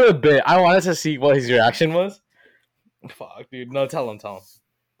 just for a bit. I wanted to see what his reaction was. Fuck, dude. No, tell him. All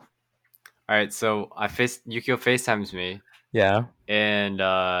right, so Yukio FaceTimes me. Yeah. And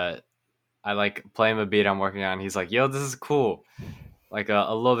I like play him a beat I'm working on. He's like, "Yo, this is cool." Like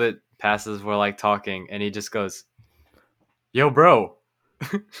a little bit passes, we're like talking, and he just goes, "Yo, bro,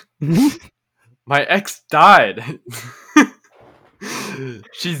 my ex died.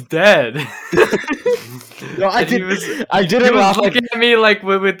 She's dead." No, I And did. I he didn't was laugh. looking at me like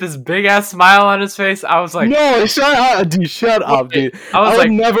with this big ass smile on his face. I was like, no, shut up, dude. Shut up, dude. I was I would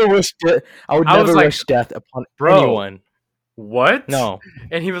like, never wish. I would I was never like, wish death upon bro, anyone. what? No.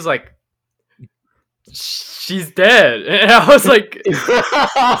 And he was like, she's dead. And I was like,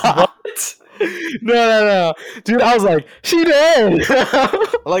 what? No, dude. I was like, she did.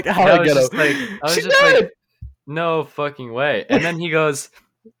 Like, how I I was get just him? like, I was She just did. like, no fucking way. And then he goes,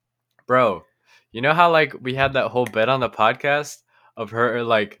 bro, you know how like we had that whole bit on the podcast of her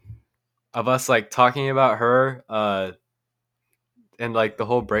like of us like talking about her and like the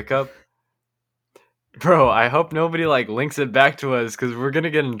whole breakup? Bro, I hope nobody like links it back to us because we're gonna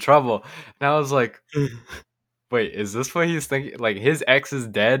get in trouble. And I was like, wait, is this what he's thinking? Like his ex is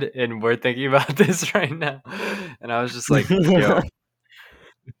dead and we're thinking about this right now? And I was just like, yo,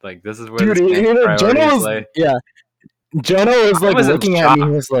 like this is where Dude, this man's Jonah priorities was lay. Jonah was I like was in looking at me. He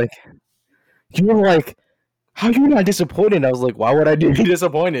was like, you were like, how you not disappointed? I was like, why would I be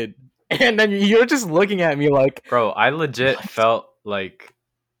disappointed? And then you're just looking at me like, bro, I legit felt like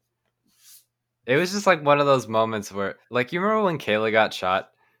it was just like one of those moments where, like, you remember when Kayla got shot?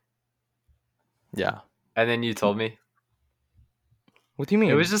 Yeah. And then you told me? What do you mean?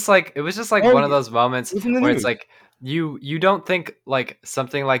 It was just like one of those moments where it's like you don't think like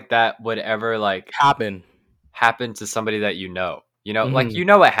something like that would ever like happen to somebody that you know. You know, like you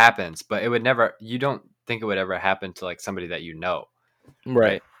know it happens, but it would never. You don't think it would ever happen to like somebody that you know,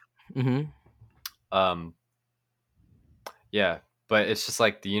 right? Mm-hmm. Yeah, but it's just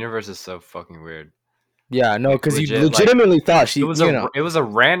like the universe is so fucking weird. Yeah, no, because you legitimately thought she. It was a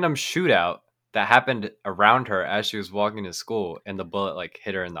random shootout that happened around her as she was walking to school, and the bullet like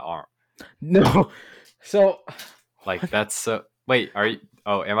hit her in the arm. No, so like that's so. Wait, are you?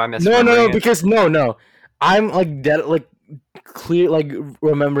 Oh, am I misremembering? No, because no, I'm like dead, like clear, like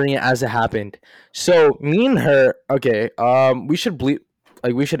remembering it as it happened. So me and her, okay, we should bleep,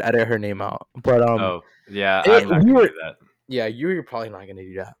 like we should edit her name out, but oh yeah, I'm not gonna do that. Yeah, you're probably not gonna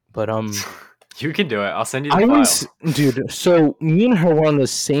do that, but you can do it. I'll send you the file. Dude, so me and her were on the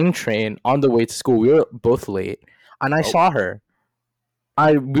same train on the way to school. We were both late, and I saw her.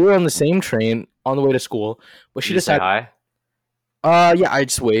 We were on the same train on the way to school, but she decided. Say hi? Yeah, I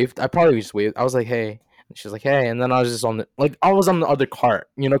just waved. I probably just waved. I was like, "Hey," and she's like, "Hey," and then I was just on the I was on the other cart,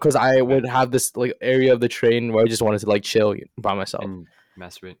 because I would have this like area of the train where I just wanted to like chill by myself. And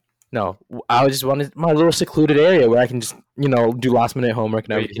masturbate. No, I just wanted my little secluded area where I can just do last minute homework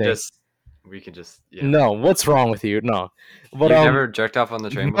and everything. We could just. Yeah. No, what's wrong with you? No, but you never jerked off on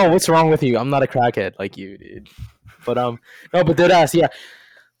the train before? No, what's wrong with you? I'm not a crackhead like you, dude. But no, but dead ass, yeah.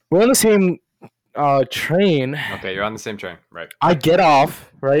 We're on the same train. Okay, you're on the same train, right? I get off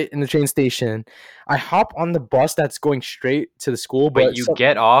right in the train station. I hop on the bus that's going straight to the school. But you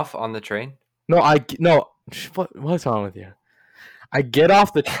get off on the train? No, what's wrong with you? I get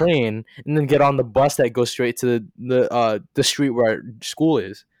off the train and then get on the bus that goes straight to the street where our school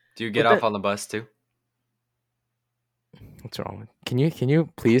is. Do you get off on the bus too? What's wrong? Can you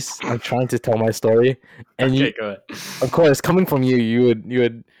please? I'm trying to tell my story, and okay, go ahead. Of course, coming from you, you would.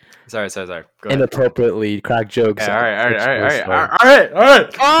 Sorry. Go ahead. Inappropriately crack jokes. Okay, all right,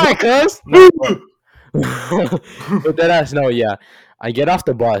 cuz. But that ass, no, yeah. I get off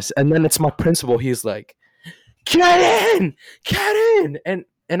the bus, and then it's my principal. He's like, "Get in!" And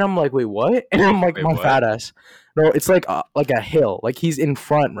I'm like, "Wait, what?" And I'm like, "My fat ass." No, it's like a hill. Like he's in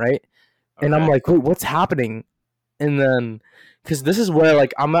front, right? Okay. And I'm like, "Wait, what's happening?" And then, because this is where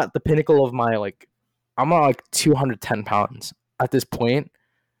like I'm at the pinnacle of my like, I'm at like 210 pounds at this point.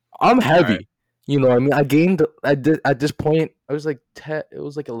 I'm Right. heavy. You know what I mean? I gained at this point. I was like 10. It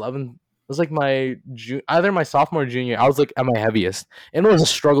was like 11. It was like my either my sophomore or junior. I was like at my heaviest, and it was a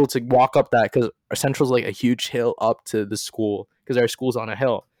struggle to walk up that because our central's like a huge hill up to the school because our school's on a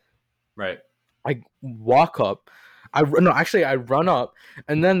hill. Right. I walk up. I run up,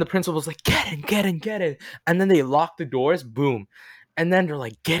 and then the principal's like, "Get in, get in, get in!" And then they lock the doors. Boom. And then they're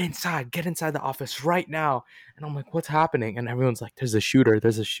like, get inside the office right now. And I'm like, what's happening? And everyone's like, there's a shooter.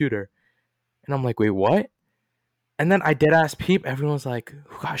 And I'm like, wait, what? And then I dead ass peep. Everyone's like,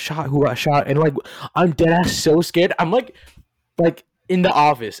 who got shot? Who got shot? And like, I'm dead ass so scared. I'm like in the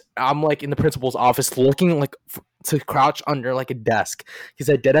office. I'm like in the principal's office looking like to crouch under like a desk because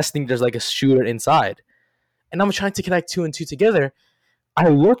I dead ass think there's like a shooter inside. And I'm trying to connect two and two together. I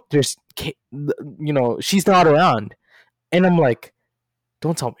look, she's not around. And I'm like,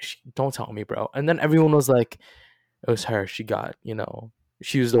 don't tell me, bro. And then everyone was like, it was her. She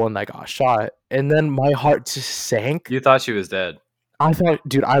was the one that got shot. And then my heart just sank. You thought she was dead.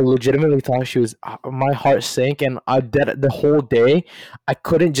 I legitimately thought she was. My heart sank, and I did the whole day. I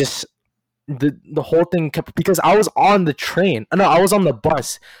couldn't just the whole thing kept because I was on the train. No, I was on the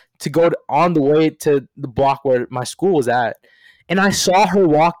bus to go on the way to the block where my school was at, and I saw her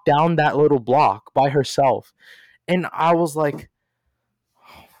walk down that little block by herself, and I was like,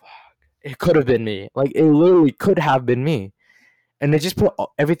 it could have been me. Like, it literally could have been me. And it just put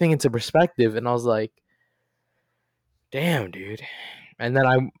everything into perspective. And I was like, damn, dude. And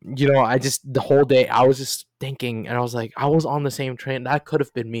then the whole day, I was just thinking, and I was like, I was on the same train. That could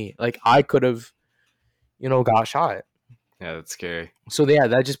have been me. Like, I could have, got shot. Yeah, that's scary. So, yeah,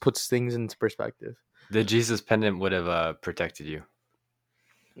 that just puts things into perspective. The Jesus pendant would have protected you.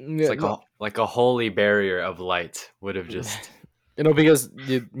 It's like a holy barrier of light would have just... because,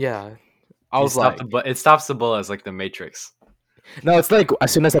 I was like, it stops the bullets like the Matrix. No, it's like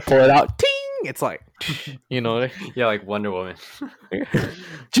as soon as I pull it out, ting! It's like, Yeah, like Wonder Woman.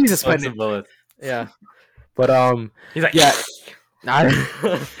 Jesus, pendant. Yeah, but he's like, yeah.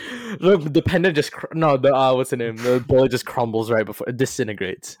 The pendant just what's the name? The bullet just crumbles right before it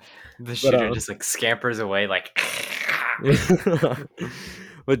disintegrates. The shooter just like scampers away like.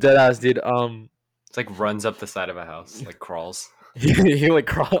 But deadass, dude. It's like runs up the side of a house, like crawls. He like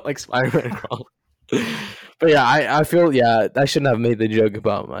crawl like Spider-Man crawl. But yeah, I feel I shouldn't have made the joke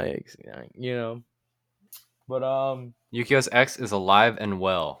about my ex, But Yukio's ex is alive and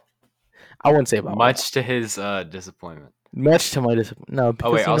well. I wouldn't say about much to his disappointment. Much to my disappointment. No.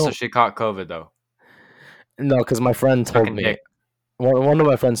 Oh wait, also she caught COVID though. No, because my friend told me. One of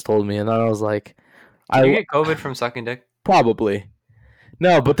my friends told me, and then I was like, Did you get COVID from sucking dick? Probably.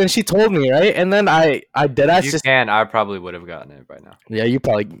 No, but then she told me, right? And then I deadass just... I probably would have gotten it by now. Yeah, you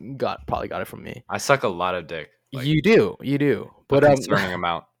probably got it from me. I suck a lot of dick. Like, you do. But a concerning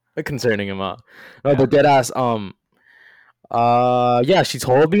amount. A concerning amount. No, but deadass, she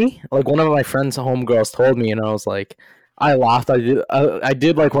told me. Like, one of my friends' homegirls told me, and I was like, I laughed. I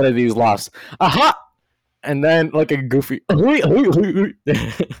did like one of these laughs. Aha! And then like a goofy with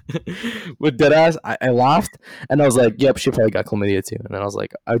deadass, I laughed and I was like, "Yep, she probably got chlamydia too." And then I was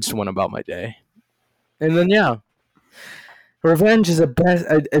like, I just went about my day. And then revenge is a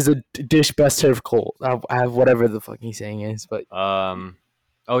dish best served cold. I have whatever the fucking saying is, but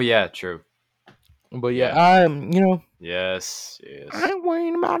oh yeah, true. But yes. I ain't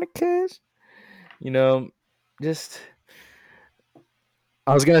worrying about it, cause just.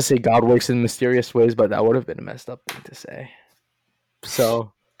 I was gonna say God works in mysterious ways, but that would have been a messed up thing to say.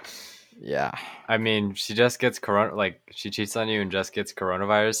 So, yeah. I mean, she just gets she cheats on you and just gets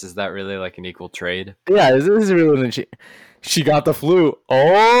coronavirus. Is that really like an equal trade? Yeah, this is really she got the flu.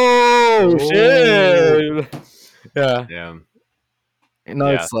 Oh shit! Yeah. Damn.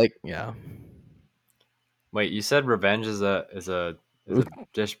 It's like Wait, you said revenge is a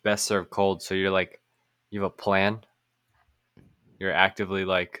dish best served cold. So you're like, you have a plan. You're actively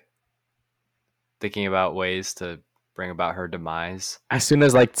like thinking about ways to bring about her demise. As soon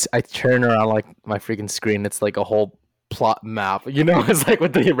as like I turn around like my freaking screen, it's like a whole plot map. It's like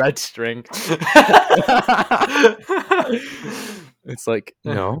with the red string. It's like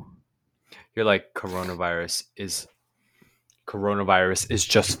no. You're like coronavirus is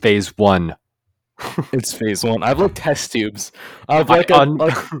just phase 1. It's phase 1. I have like test tubes. I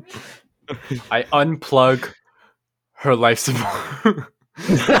unplug her life support.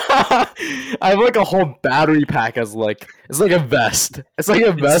 I have like a whole battery pack as like it's like a vest. It's like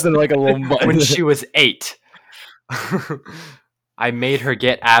a vest and like a little button. When she was 8, I made her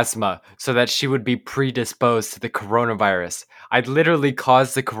get asthma so that she would be predisposed to the coronavirus. I literally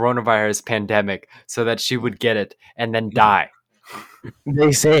caused the coronavirus pandemic so that she would get it and then die.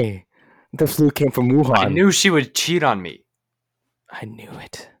 They say the flu came from Wuhan. I knew she would cheat on me. I knew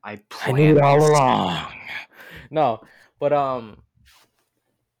it. I knew it all this. along. No, but I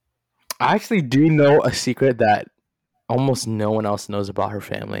actually do know a secret that almost no one else knows about her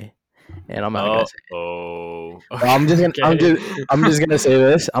family, and I'm not gonna say it. Oh, I'm just gonna say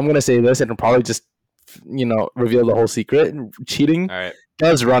this. I'm gonna say this, and it'll probably just reveal the whole secret. Cheating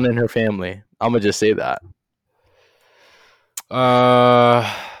does run in her family. I'm gonna just say that. Oh,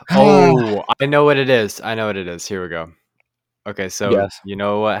 I know what it is. Here we go. Okay, so Yes. you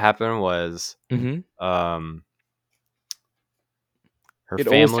know what happened was, her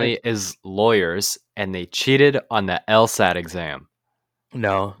family is lawyers, and they cheated on the LSAT exam.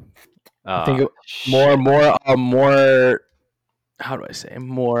 No, I think more. How do I say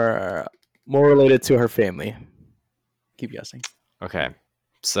more related to her family? Keep guessing. Okay,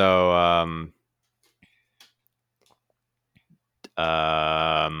 so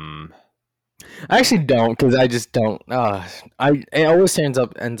I actually don't, because I just don't. It always ends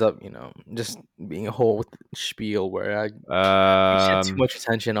up, just being a whole spiel where I shed too much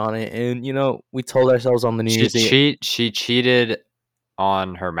attention on it, and we told ourselves on the New Year's Eve. She cheated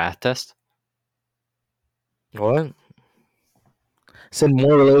on her math test. What? Said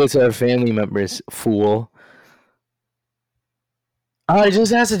more related to her family members, fool. It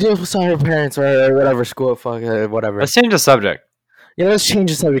just has to do with her parents or whatever school, whatever. Let's change the subject. Yeah, let's change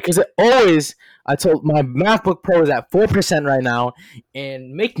the subject, because I told my MacBook Pro is at 4% right now,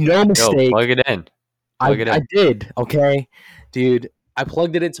 and make no mistake. Plug it in. I did, okay? Dude, I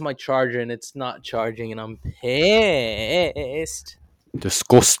plugged it into my charger, and it's not charging, and I'm pissed.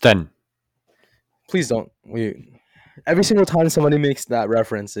 Disgusting. Please don't. Every single time somebody makes that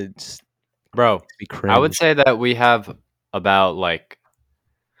reference, it's... Bro, I would say that we have about,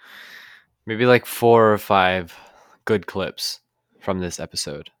 maybe 4 or 5 good clips from this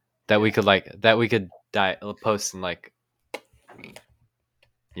episode that we could post in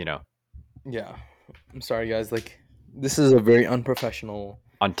Yeah. I'm sorry, guys. This is a very unprofessional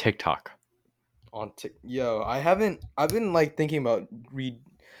on TikTok. I've been thinking about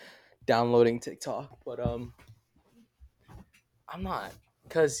downloading TikTok, but I'm not,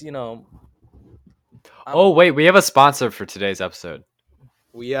 because oh wait, we have a sponsor for today's episode.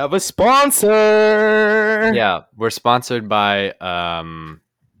 We have a sponsor. Yeah, we're sponsored by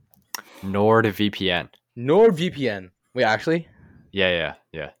NordVPN. NordVPN. Wait, actually? Yeah.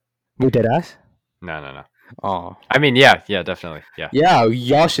 Wait, dead ass? No. Oh. I mean, yeah, definitely. Yeah. Yeah,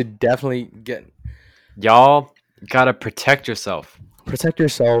 y'all should definitely Y'all gotta protect yourself. Protect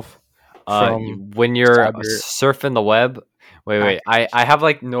yourself from when you're surfing the web. Wait. I have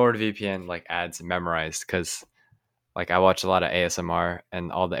NordVPN ads memorized, because I watch a lot of ASMR, and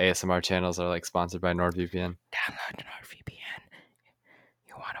all the ASMR channels are sponsored by NordVPN. Download NordVPN.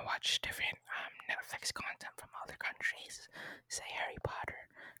 You want to watch different Netflix content from other countries? Say Harry Potter,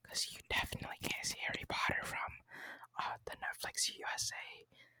 because you definitely can't see Harry Potter from the Netflix USA.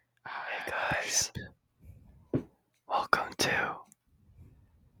 Hey guys, welcome to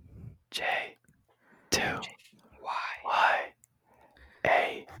J2 Y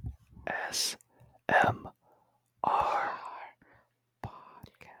ASMR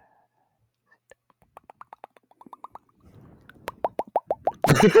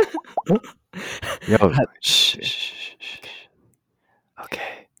Yo, shh.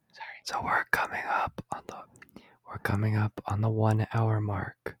 Okay, sorry. So we're coming up on the 1 hour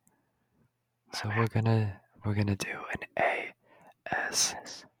mark. So we're gonna do an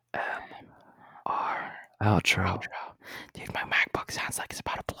ASMR outro. Dude, my MacBook sounds like it's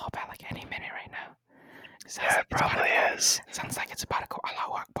about to blow up at any minute right now. It probably is. It sounds like it's about to go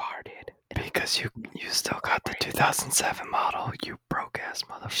Allahu Akbar, dude. Because you still got the 2007 model, you broke ass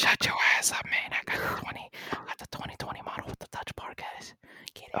motherfucker. Shut your ass up, man. I got the 2020 model with the touch bar, guys.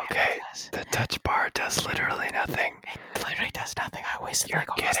 Okay, the touch bar does literally nothing. It literally does nothing. I wasted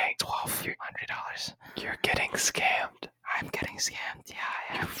 $1,200. You're getting scammed. I'm getting scammed.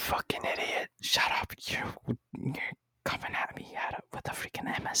 Yeah. You fucking idiot. Shut up. You're coming at me with a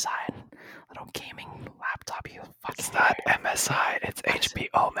freaking MSI little gaming laptop. You fucking. It's not MSI. It's HP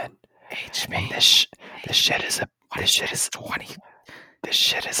Omen. HP. And this shit is a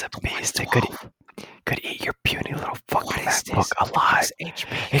beast. It could eat your puny little fucking MacBook alive. It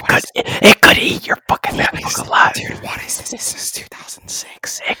could eat your fucking MacBook alive. Dude, what is this? This is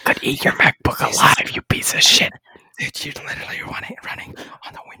 2006. It could eat your MacBook alive, you piece of shit. Dude, you're literally running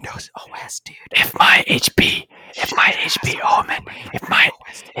on the Windows OS, dude. If my HP if my HBO man, if my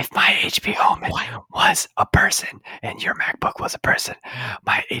HBO man was a person and your MacBook was a person,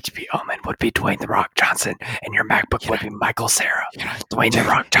 my HBO man would be Dwayne the Rock Johnson, and your MacBook would be Michael Cera. Dwayne the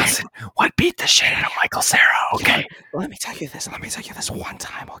Rock Johnson would beat the shit out of Michael Cera. Okay. Let me tell you this one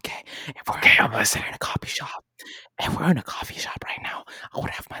time. Okay. I'm listening. In a coffee shop. If we're in a coffee shop right now, I would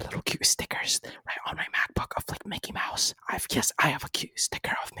have my little cute stickers right on my MacBook of like Mickey Mouse. I have a cute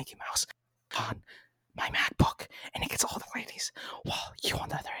sticker of Mickey Mouse on my MacBook, and it gets all the ladies. While you, on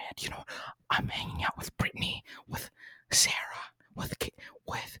the other hand, I'm hanging out with Brittany, with Sarah, with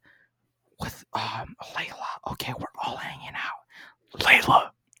Layla. Okay, we're all hanging out.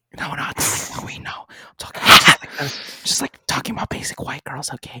 Layla. No, not the we know. I'm talking just like talking about basic white girls,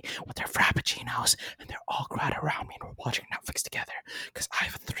 okay, with their frappuccinos, and they're all crowded around me, and we're watching Netflix together. Because I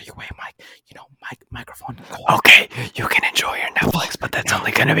have a three-way microphone. Okay, you can enjoy your Netflix, but that's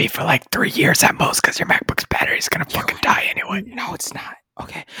only gonna be for like 3 years at most, because your MacBook's battery is gonna fucking die anyway. No, it's not.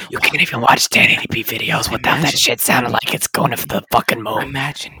 Okay, you can't even watch 1080p videos without that shit sounding like it's going to the fucking moon.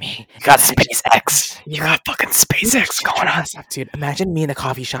 Imagine me. You got SpaceX. You got fucking SpaceX going on. Dude, imagine me in a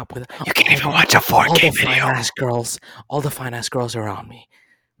coffee shop with. You can't even watch a 4K video. All the fine ass girls around me,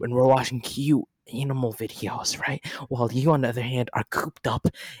 when we're watching cute animal videos, right? While you, on the other hand, are cooped up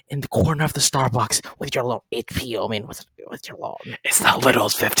in the corner of the Starbucks with your little HP. I mean, with your little. It's not little.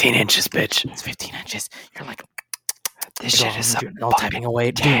 It's 15 inches, bitch. It's 15 inches. You're like. This shit is all typing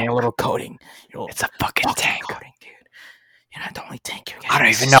away, doing a little coding. It's a fucking tank, coding, dude. You're not the only tank you get. I don't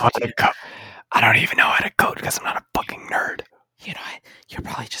even know how to code. I don't even know how to code because I'm not a fucking nerd. You're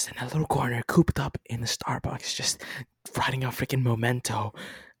probably just in that little corner, cooped up in the Starbucks, just writing out freaking Memento.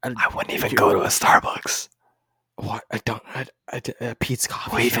 I wouldn't even go to a Starbucks. What? Pete's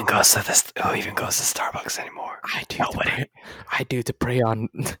Coffee. Who even goes to Starbucks anymore? I do. Nobody. I do to prey on.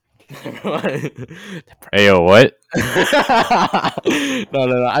 Hey, yo, what? No.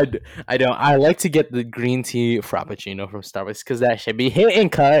 I don't. I like to get the green tea frappuccino from Starbucks because that should be hitting.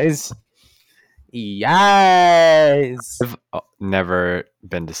 Cause yes, I've never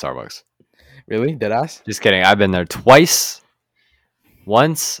been to Starbucks. Really? Deadass? Just kidding. I've been there twice.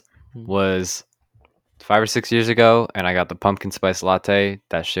 Once was 5 or 6 years ago, and I got the pumpkin spice latte.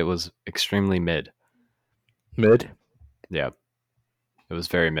 That shit was extremely mid. Mid? Yeah. It was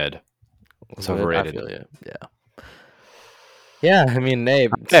very mid. It's overrated. Yeah, I mean, hey.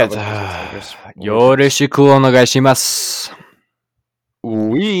 Yorishiku onegaishimasu.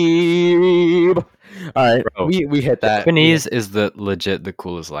 Weeb. All right, bro, we hit that. Japanese is the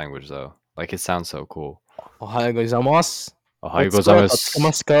coolest language, though. Like, it sounds so cool. Ohayou gozaimasu. Ohayou gozaimasu.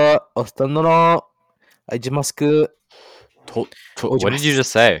 What did you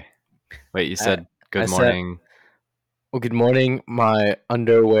just say? Wait, you said good morning. Well, good morning. My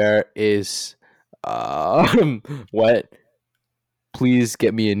underwear is wet. Please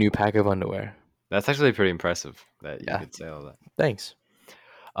get me a new pack of underwear. That's actually pretty impressive that you could say all that. Thanks.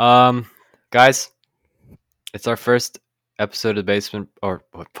 Guys, it's our first episode of Basement. Or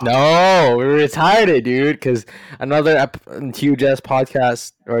what? No, we retired it, dude. Because another huge ass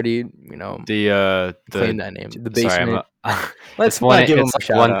podcast already, the claimed that name. The Basement. Sorry, let's not give them a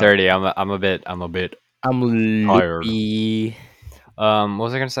shout 1:30. Out. I'm a bit tired. What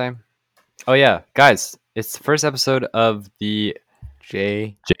was I gonna say? Oh yeah, guys, it's the first episode of the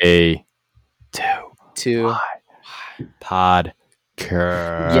J2 podcast.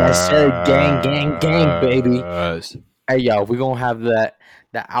 Yes, sir. Gang, baby. Hey, yo, we're gonna have that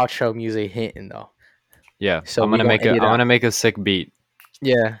outro music hitting though. Yeah, so I'm gonna make a sick beat.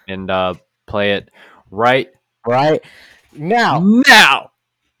 Yeah, and play it right now.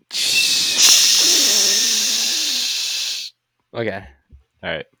 Okay. All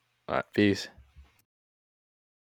right. Peace.